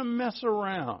I'm not going to mess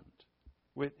around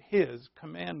with His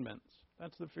commandments.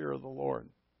 That's the fear of the Lord.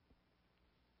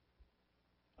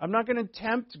 I'm not going to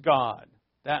tempt God.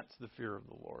 That's the fear of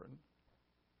the Lord.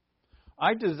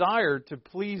 I desire to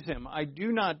please Him. I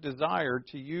do not desire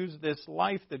to use this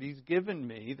life that He's given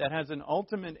me that has an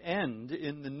ultimate end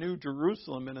in the New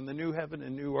Jerusalem and in the new heaven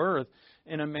and new earth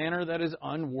in a manner that is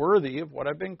unworthy of what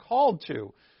I've been called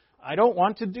to. I don't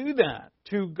want to do that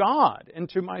to God and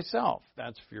to myself.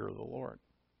 That's fear of the Lord.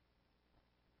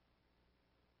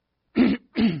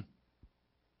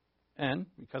 And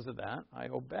because of that, I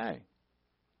obey.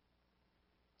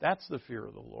 That's the fear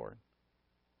of the Lord.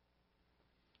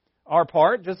 Our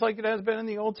part, just like it has been in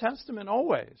the Old Testament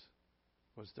always,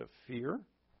 was to fear,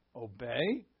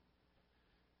 obey,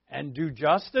 and do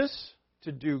justice,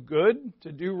 to do good,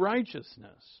 to do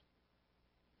righteousness.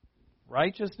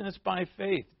 Righteousness by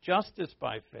faith, justice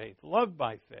by faith, love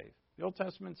by faith. The Old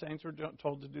Testament saints were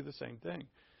told to do the same thing.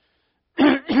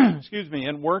 Excuse me,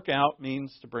 and work out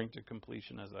means to bring to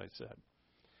completion, as I said.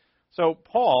 So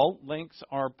Paul links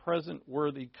our present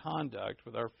worthy conduct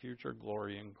with our future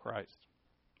glory in Christ.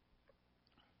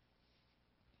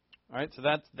 All right, so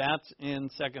that's in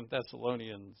 2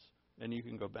 Thessalonians, and you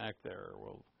can go back there.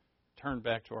 We'll turn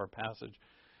back to our passage.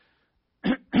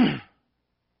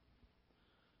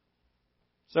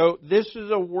 So this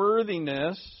is a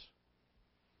worthiness,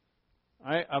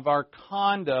 right, of our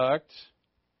conduct,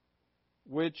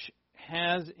 which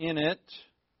has in it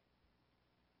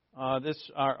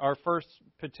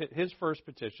his first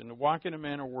petition, to walk in a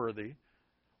manner worthy,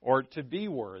 or to be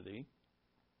worthy,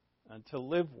 and to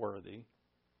live worthy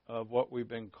of what we've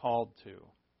been called to.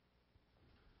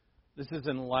 This is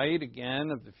in light,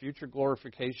 again, of the future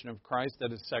glorification of Christ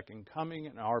at His second coming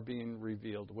and our being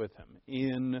revealed with Him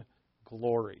in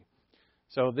glory.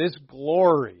 So this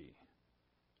glory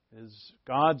is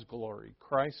God's glory,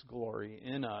 Christ's glory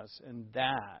in us, and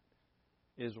that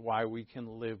is why we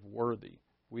can live worthy.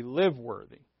 We live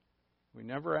worthy. We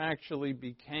never actually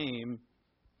became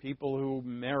people who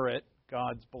merit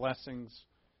God's blessings,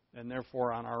 and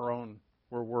therefore on our own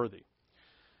we're worthy.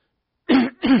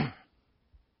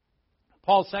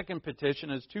 Paul's second petition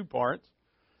has two parts.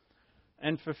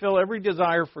 And fulfill every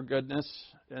desire for goodness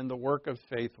and the work of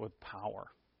faith with power.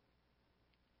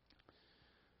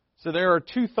 So there are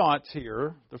two thoughts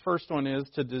here. The first one is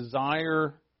to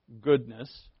desire goodness.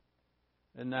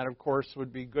 And that, of course,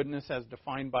 would be goodness as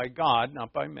defined by God,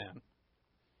 not by man.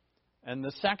 And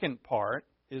the second part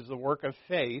is the work of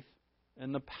faith.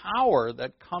 And the power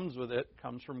that comes with it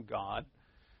comes from God.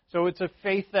 So it's a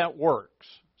faith that works.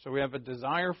 So we have a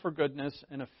desire for goodness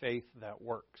and a faith that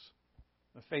works.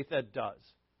 A faith that does.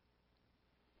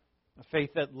 A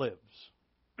faith that lives.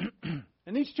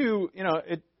 And these two,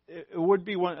 it would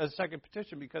be a second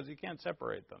petition because you can't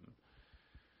separate them.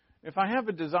 If I have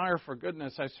a desire for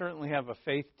goodness, I certainly have a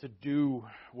faith to do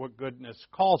what goodness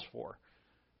calls for.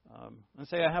 And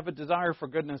say I have a desire for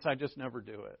goodness, I just never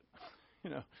do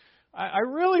it. I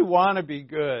really want to be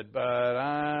good, but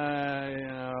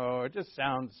it just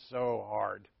sounds so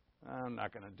hard. I'm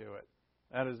not going to do it.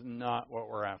 That is not what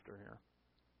we're after here.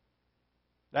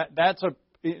 That's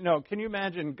can you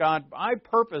imagine God, I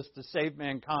purpose to save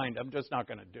mankind, I'm just not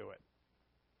going to do it.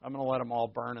 I'm going to let them all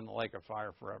burn in the lake of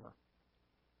fire forever.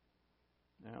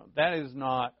 That is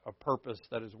not a purpose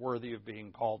that is worthy of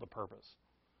being called a purpose.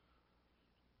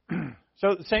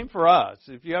 So the same for us.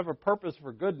 If you have a purpose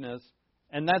for goodness,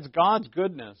 and that's God's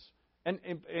goodness,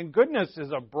 and goodness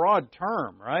is a broad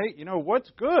term, right? What's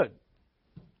good?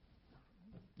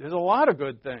 There's a lot of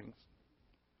good things.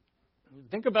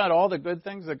 Think about all the good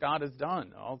things that God has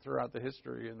done all throughout the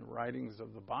history and writings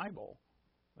of the Bible.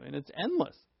 It's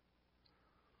endless.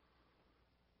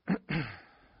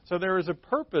 So there is a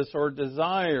purpose or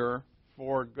desire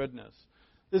for goodness.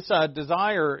 This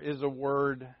desire is a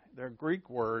word, the Greek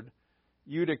word,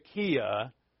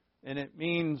 eudokia, and it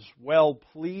means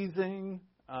well-pleasing.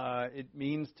 It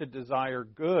means to desire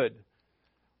good.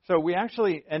 So we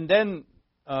actually, and then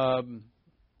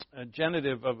a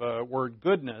genitive of a word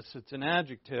goodness. It's an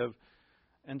adjective.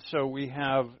 And so we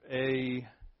have a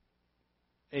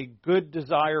good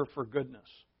desire for goodness,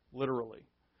 literally.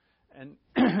 And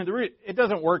it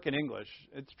doesn't work in English.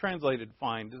 It's translated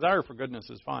fine. Desire for goodness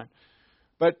is fine.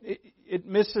 But it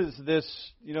misses this,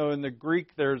 in the Greek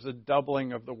there's a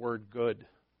doubling of the word good.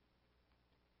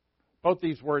 Both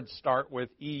these words start with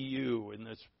EU, and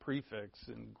this prefix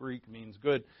in Greek means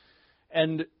good.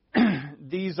 And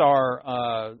these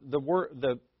are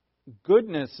the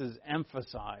goodness is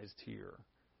emphasized here.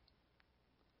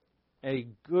 A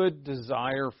good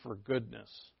desire for goodness.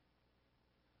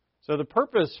 So the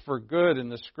purpose for good in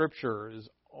the Scripture is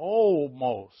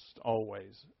almost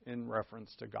always in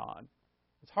reference to God.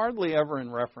 It's hardly ever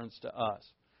in reference to us.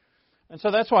 And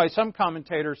so that's why some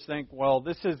commentators think, well,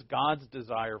 this is God's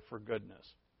desire for goodness.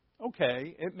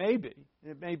 Okay, it may be.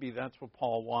 It may be that's what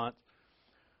Paul wants.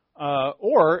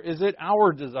 Or is it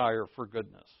our desire for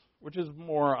goodness? Which is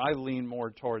more, I lean more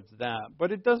towards that.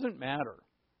 But it doesn't matter.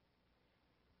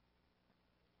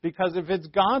 Because if it's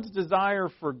God's desire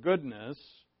for goodness,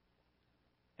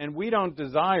 and we don't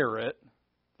desire it,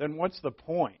 then what's the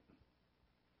point?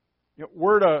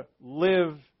 We're to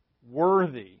live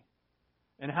worthy.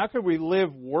 And how could we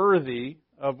live worthy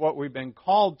of what we've been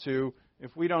called to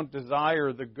if we don't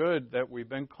desire the good that we've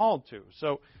been called to?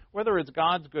 So whether it's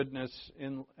God's goodness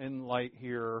in light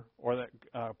here or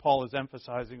that Paul is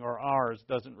emphasizing or ours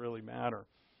doesn't really matter.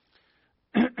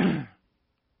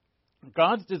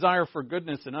 God's desire for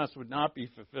goodness in us would not be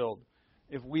fulfilled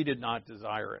if we did not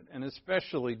desire it, and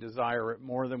especially desire it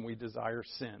more than we desire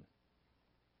sin.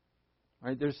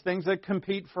 Right? There's things that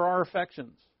compete for our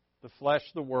affections. The flesh,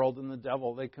 the world, and the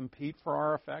devil, they compete for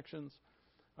our affections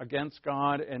against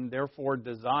God, and therefore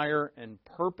desire and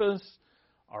purpose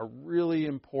are really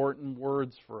important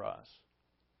words for us.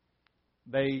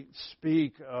 They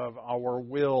speak of our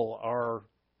will, our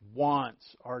wants,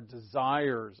 our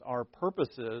desires, our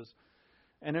purposes.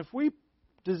 And if we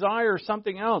desire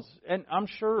something else, and I'm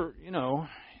sure,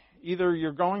 either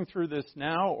you're going through this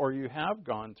now or you have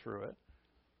gone through it,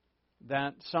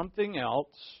 that something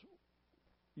else,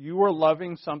 you are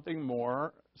loving something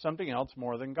else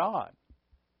more than God.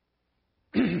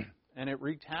 And it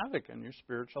wreaked havoc in your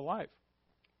spiritual life.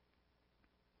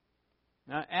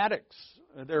 Now, addicts,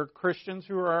 they're Christians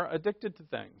who are addicted to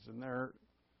things, and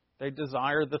they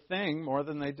desire the thing more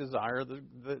than they desire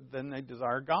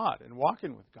God and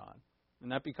walking with God.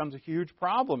 And that becomes a huge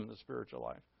problem in the spiritual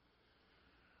life.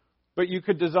 But you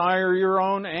could desire your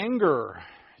own anger,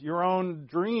 your own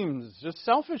dreams, just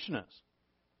selfishness.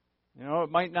 It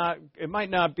might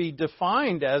not be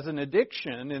defined as an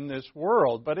addiction in this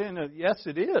world, but yes,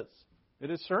 it is. It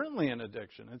is certainly an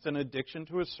addiction. It's an addiction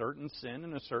to a certain sin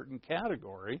in a certain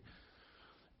category.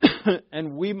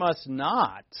 And we must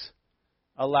not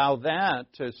allow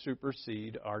that to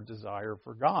supersede our desire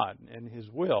for God and His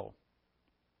will.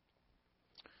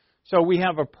 So we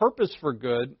have a purpose for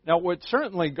good. Now, what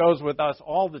certainly goes with us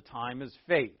all the time is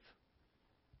faith.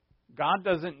 God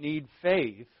doesn't need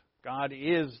faith. God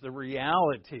is the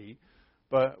reality,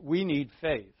 but we need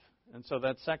faith. And so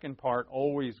that second part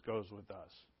always goes with us.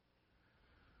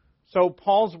 So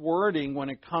Paul's wording when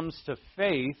it comes to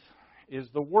faith is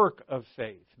the work of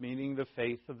faith, meaning the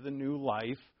faith of the new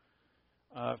life.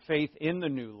 Faith in the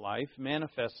new life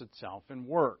manifests itself in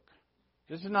work.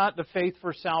 This is not the faith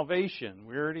for salvation.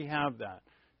 We already have that.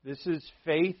 This is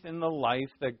faith in the life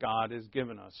that God has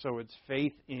given us. So it's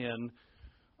faith in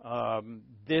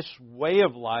this way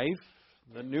of life,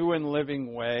 the new and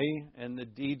living way, and the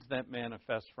deeds that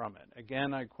manifest from it.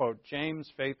 Again, I quote James,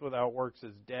 faith without works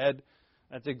is dead.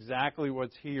 That's exactly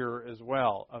what's here as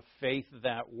well, a faith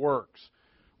that works.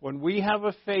 When we have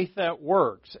a faith that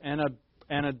works and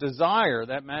a desire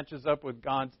that matches up with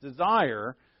God's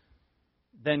desire,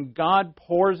 then God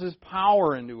pours His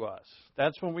power into us.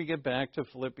 That's when we get back to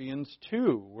Philippians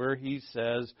 2, where He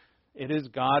says, it is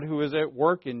God who is at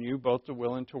work in you, both to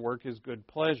will and to work His good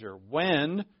pleasure,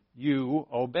 when you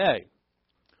obey.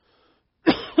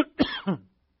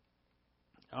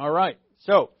 All right,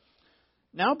 so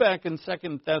now back in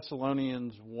 2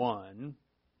 Thessalonians 1,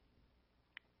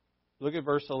 look at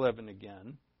verse 11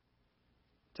 again.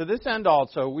 To this end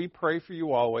also, we pray for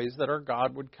you always, that our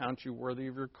God would count you worthy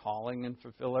of your calling and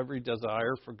fulfill every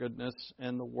desire for goodness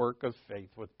and the work of faith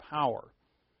with power.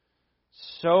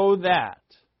 So that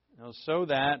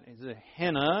is a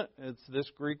hina. It's this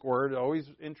Greek word. It always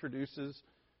introduces,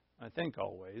 I think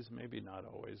always, maybe not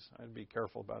always. I'd be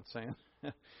careful about saying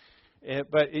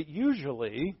but it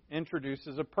usually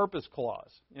introduces a purpose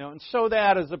clause. And so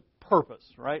that is a purpose,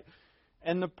 right?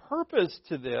 And the purpose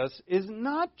to this is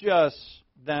not just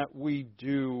that we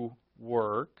do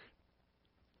work,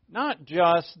 not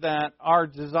just that our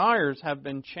desires have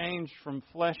been changed from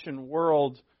flesh and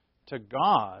world to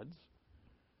God's,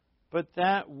 but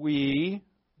that we,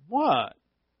 what?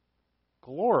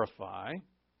 Glorify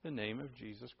the name of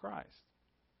Jesus Christ.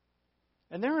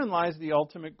 And therein lies the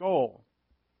ultimate goal.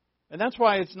 And that's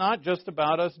why it's not just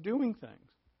about us doing things.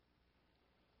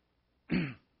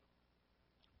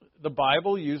 The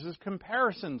Bible uses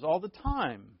comparisons all the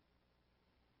time.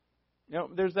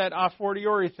 There's that a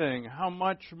fortiori thing. How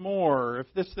much more,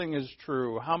 if this thing is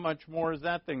true, how much more is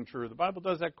that thing true? The Bible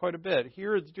does that quite a bit.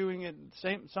 Here it's doing it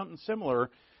something similar.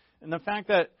 And the fact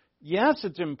that, yes,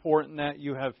 it's important that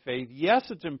you have faith. Yes,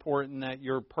 it's important that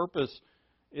your purpose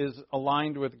is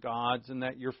aligned with God's and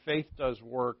that your faith does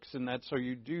works and that so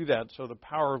you do that so the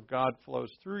power of God flows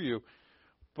through you.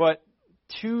 But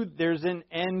there's an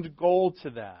end goal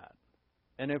to that.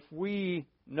 And if we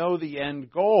know the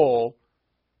end goal,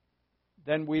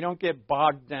 then we don't get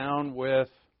bogged down with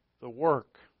the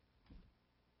work.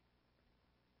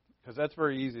 Because that's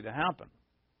very easy to happen.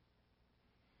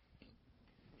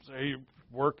 So you're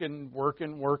working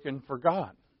for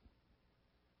God.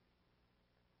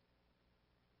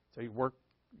 So you work,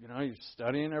 you're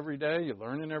studying every day, you're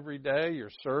learning every day,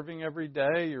 you're serving every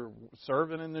day, you're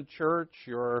serving in the church,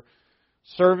 you're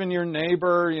serving your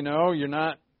neighbor, you're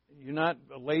not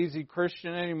a lazy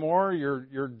Christian anymore.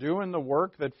 You're doing the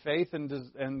work that faith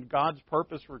and God's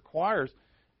purpose requires.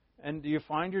 And do you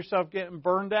find yourself getting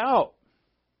burned out?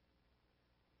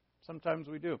 Sometimes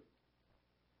we do.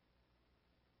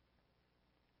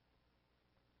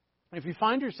 If you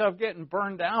find yourself getting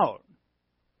burned out,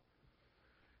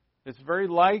 it's very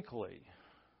likely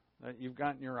that you've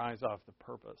gotten your eyes off the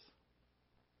purpose,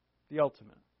 the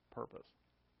ultimate purpose.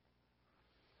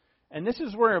 And this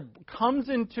is where it comes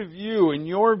into view, in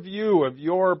your view of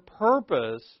your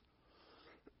purpose,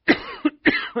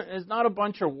 is not a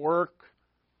bunch of work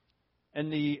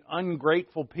and the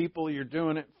ungrateful people you're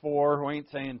doing it for who ain't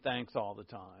saying thanks all the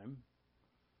time,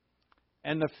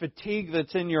 and the fatigue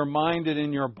that's in your mind and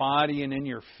in your body and in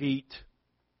your feet,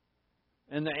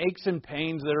 and the aches and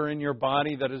pains that are in your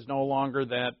body that is no longer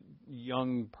that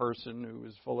young person who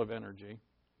is full of energy.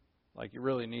 Like you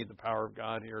really need the power of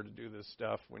God here to do this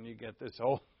stuff when you get this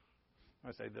old.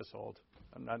 I say this old.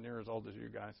 I'm not near as old as you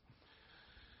guys.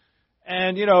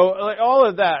 And, like all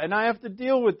of that. And I have to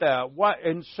deal with that.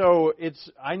 And so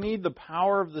I need the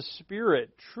power of the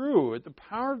Spirit. True, the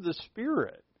power of the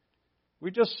Spirit. We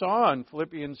just saw in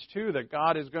Philippians 2 that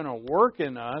God is going to work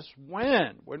in us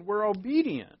when? When we're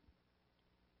obedient.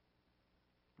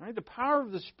 Right? The power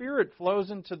of the Spirit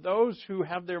flows into those who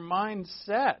have their mind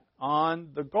set on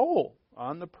the goal,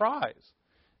 on the prize.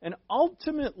 And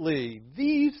ultimately,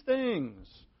 these things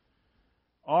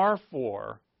are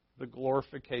for the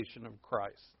glorification of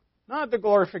Christ. Not the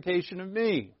glorification of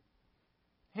me.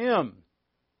 Him.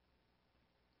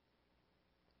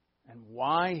 And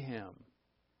why Him?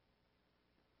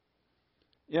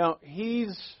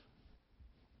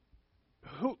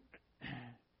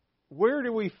 Where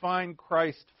do we find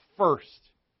Christ first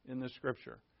in the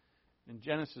Scripture? In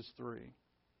Genesis 3.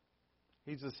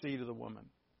 He's the seed of the woman.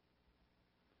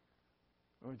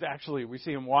 Actually, we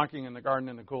see Him walking in the garden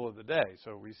in the cool of the day,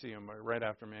 so we see Him right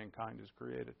after mankind is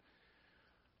created.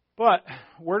 But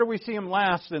where do we see Him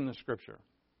last in the Scripture?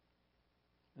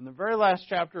 In the very last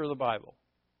chapter of the Bible,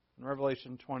 in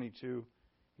Revelation 22,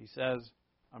 He says,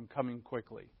 I'm coming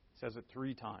quickly. He says it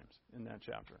 3 times in that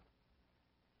chapter.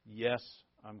 Yes,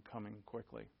 I'm coming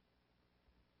quickly.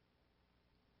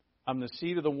 I'm the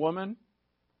seed of the woman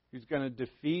who's going to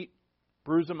defeat,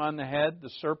 bruise him on the head, the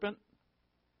serpent.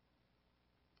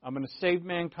 I'm going to save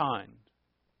mankind.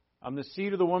 I'm the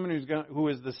seed of the woman who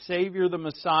is the Savior, the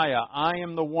Messiah. I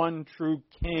am the one true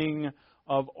King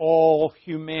of all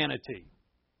humanity.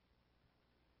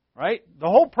 Right? The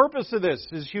whole purpose of this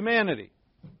is humanity.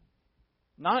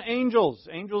 Not angels.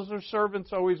 Angels are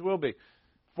servants, always will be.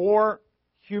 For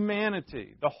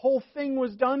humanity. The whole thing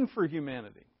was done for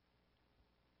humanity.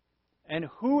 And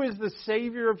who is the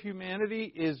Savior of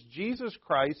humanity is Jesus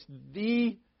Christ,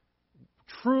 the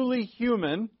truly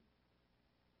human.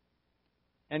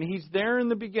 And He's there in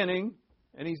the beginning,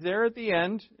 and He's there at the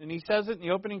end. And He says it in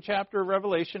the opening chapter of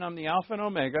Revelation, I'm the Alpha and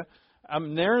Omega.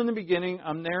 I'm there in the beginning,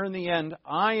 I'm there in the end.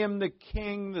 I am the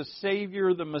King, the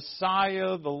Savior, the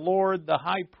Messiah, the Lord, the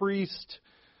High Priest,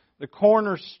 the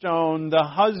cornerstone, the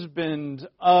husband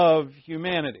of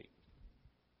humanity.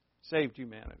 Saved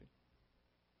humanity.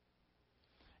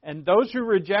 And those who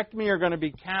reject me are going to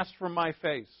be cast from my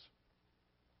face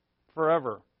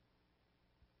forever.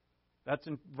 That's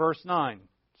in verse 9,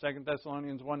 2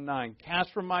 Thessalonians 1:9.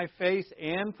 Cast from my face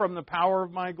and from the power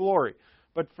of my glory.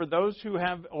 But for those who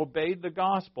have obeyed the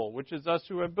gospel, which is us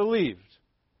who have believed,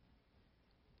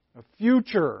 a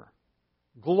future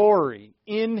glory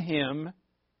in Him.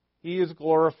 He is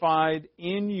glorified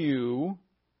in you,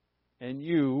 and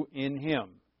you in Him.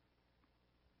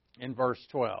 In verse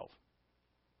 12.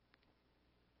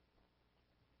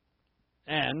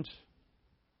 And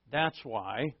that's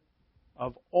why,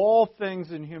 of all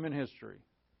things in human history,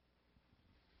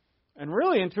 and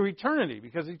really into eternity,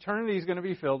 because eternity is going to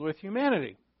be filled with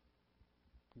humanity.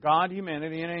 God,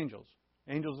 humanity, and angels.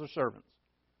 Angels are servants.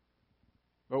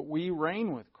 But we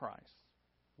reign with Christ.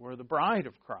 We're the bride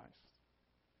of Christ.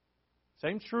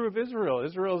 Same's true of Israel.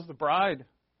 Israel is the bride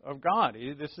of God.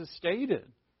 This is stated.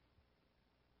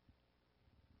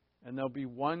 And there'll be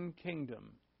one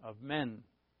kingdom of men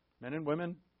and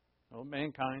women, of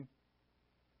mankind,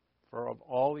 for of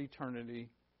all eternity,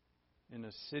 in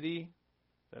a city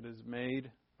that is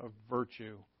made of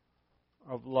virtue,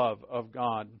 of love, of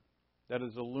God, that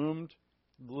is illumined,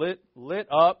 lit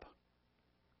up.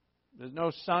 There's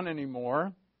no sun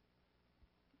anymore.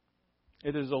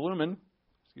 It is illumined,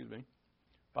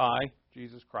 by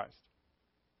Jesus Christ.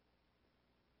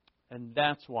 And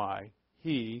that's why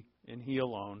He, and He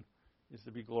alone, is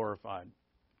to be glorified.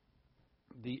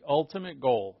 The ultimate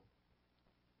goal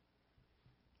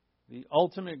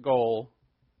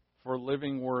for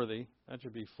living worthy, that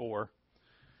should be 4,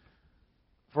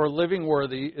 for living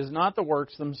worthy is not the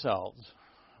works themselves,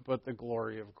 but the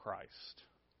glory of Christ.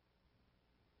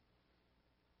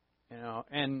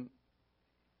 And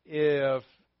if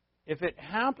if it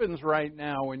happens right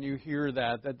now when you hear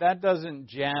that doesn't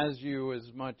jazz you as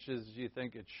much as you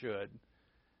think it should,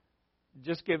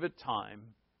 just give it time,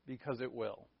 because it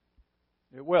will.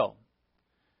 It will.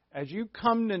 As you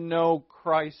come to know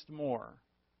Christ more,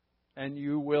 and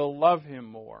you will love Him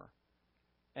more,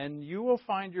 and you will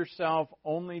find yourself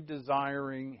only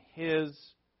desiring His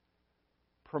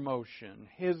promotion,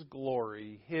 His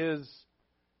glory, His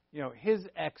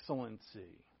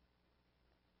excellency,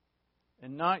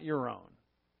 and not your own.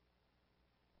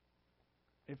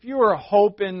 If you were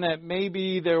hoping that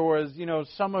maybe there was,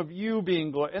 some of you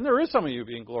being glorified, and there is some of you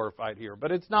being glorified here,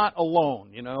 but it's not alone,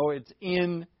 it's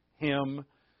in Him.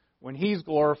 When He's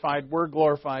glorified, we're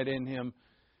glorified in Him.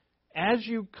 As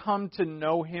you come to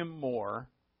know Him more,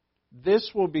 this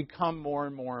will become more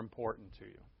and more important to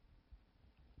you.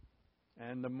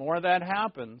 And the more that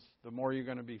happens, the more you're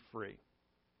going to be free.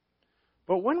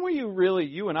 But when will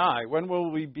you and I, when will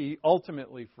we be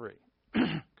ultimately free?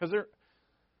 Because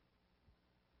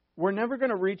we're never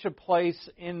going to reach a place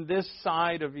in this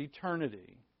side of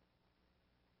eternity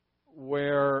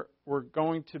where we're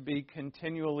going to be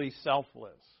continually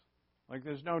selfless. Like,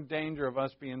 there's no danger of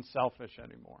us being selfish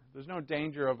anymore. There's no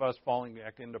danger of us falling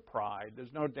back into pride.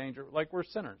 There's no danger, like, we're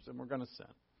sinners and we're going to sin.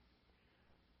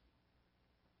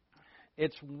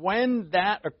 It's when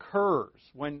that occurs,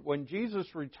 when Jesus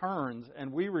returns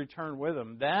and we return with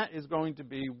Him, that is going to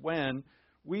be when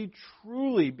we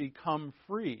truly become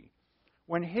free.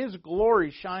 When His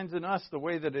glory shines in us the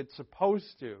way that it's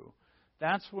supposed to,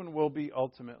 that's when we'll be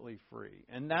ultimately free.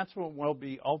 And that's when we'll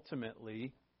be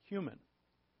ultimately human.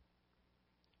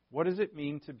 What does it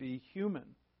mean to be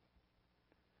human?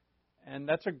 And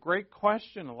that's a great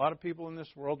question. A lot of people in this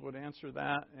world would answer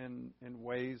that in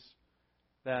ways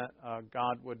that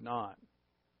God would not.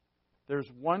 There's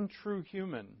one true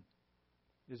human,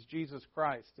 is Jesus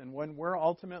Christ. And when we're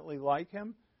ultimately like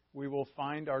Him, we will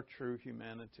find our true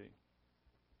humanity.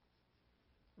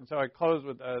 And so I close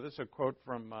with this is a quote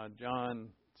from John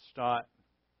Stott.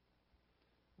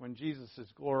 When Jesus is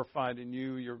glorified in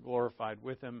you, you're glorified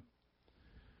with Him.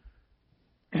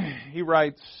 He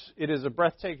writes, "It is a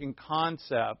breathtaking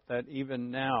concept that even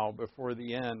now, before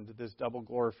the end, this double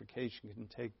glorification can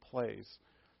take place,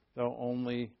 though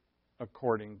only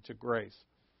according to grace."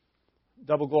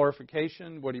 Double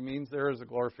glorification, what he means there is a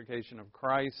glorification of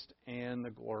Christ and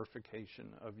the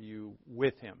glorification of you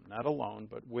with Him. Not alone,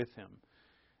 but with Him.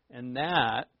 And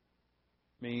that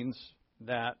means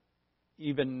that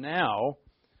even now,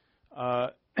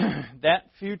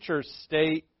 that future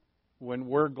state, when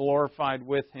we're glorified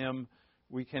with Him,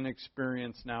 we can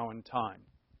experience now in time.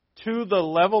 To the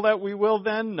level that we will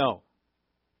then? No.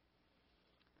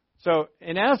 So,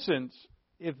 in essence,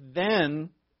 if then,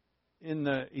 in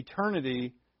the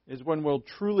eternity, is when we'll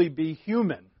truly be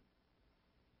human,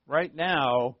 right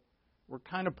now, we're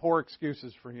kind of poor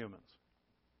excuses for humans.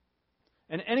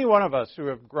 And any one of us who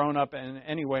have grown up in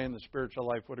any way in the spiritual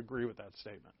life would agree with that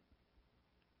statement.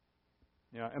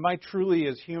 Am I truly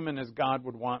as human as God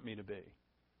would want me to be?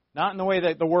 Not in the way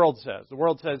that the world says. The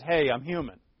world says, hey, I'm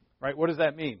human. Right? What does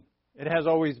that mean? It has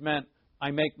always meant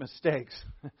I make mistakes.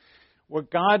 What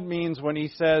God means when He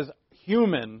says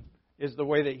human is the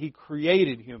way that He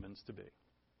created humans to be.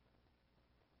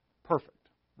 Perfect,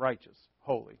 righteous,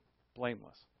 holy,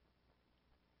 blameless,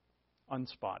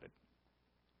 unspotted.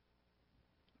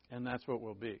 And that's what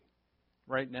we'll be.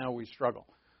 Right now we struggle.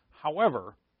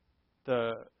 However,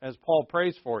 as Paul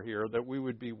prays for here, that we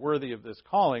would be worthy of this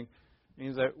calling,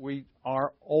 means that we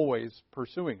are always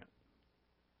pursuing it.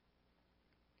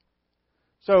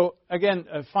 So, again,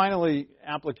 finally,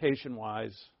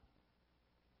 application-wise,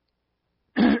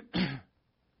 to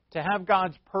have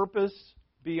God's purpose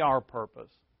be our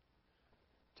purpose.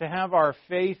 To have our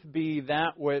faith be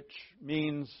that which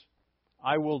means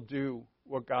I will do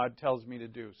what God tells me to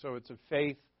do. So it's a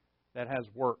faith that has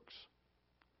works.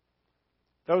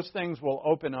 Those things will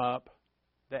open up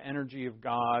the energy of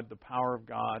God, the power of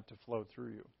God to flow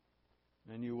through you.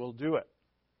 And you will do it.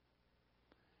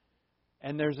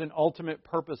 And there's an ultimate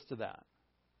purpose to that.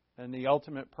 And the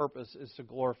ultimate purpose is to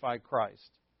glorify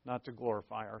Christ, not to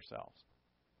glorify ourselves.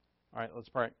 All right, let's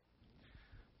pray.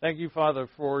 Thank you, Father,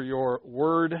 for your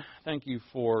word. Thank you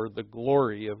for the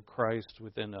glory of Christ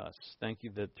within us. Thank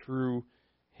you that through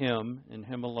Him and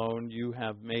Him alone you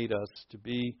have made us to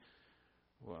be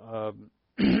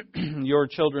your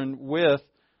children with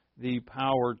the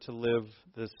power to live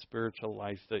this spiritual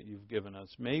life that you've given us.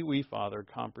 May we, Father,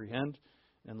 comprehend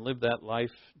and live that life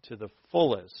to the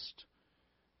fullest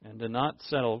and to not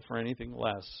settle for anything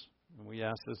less. And we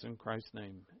ask this in Christ's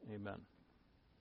name. Amen.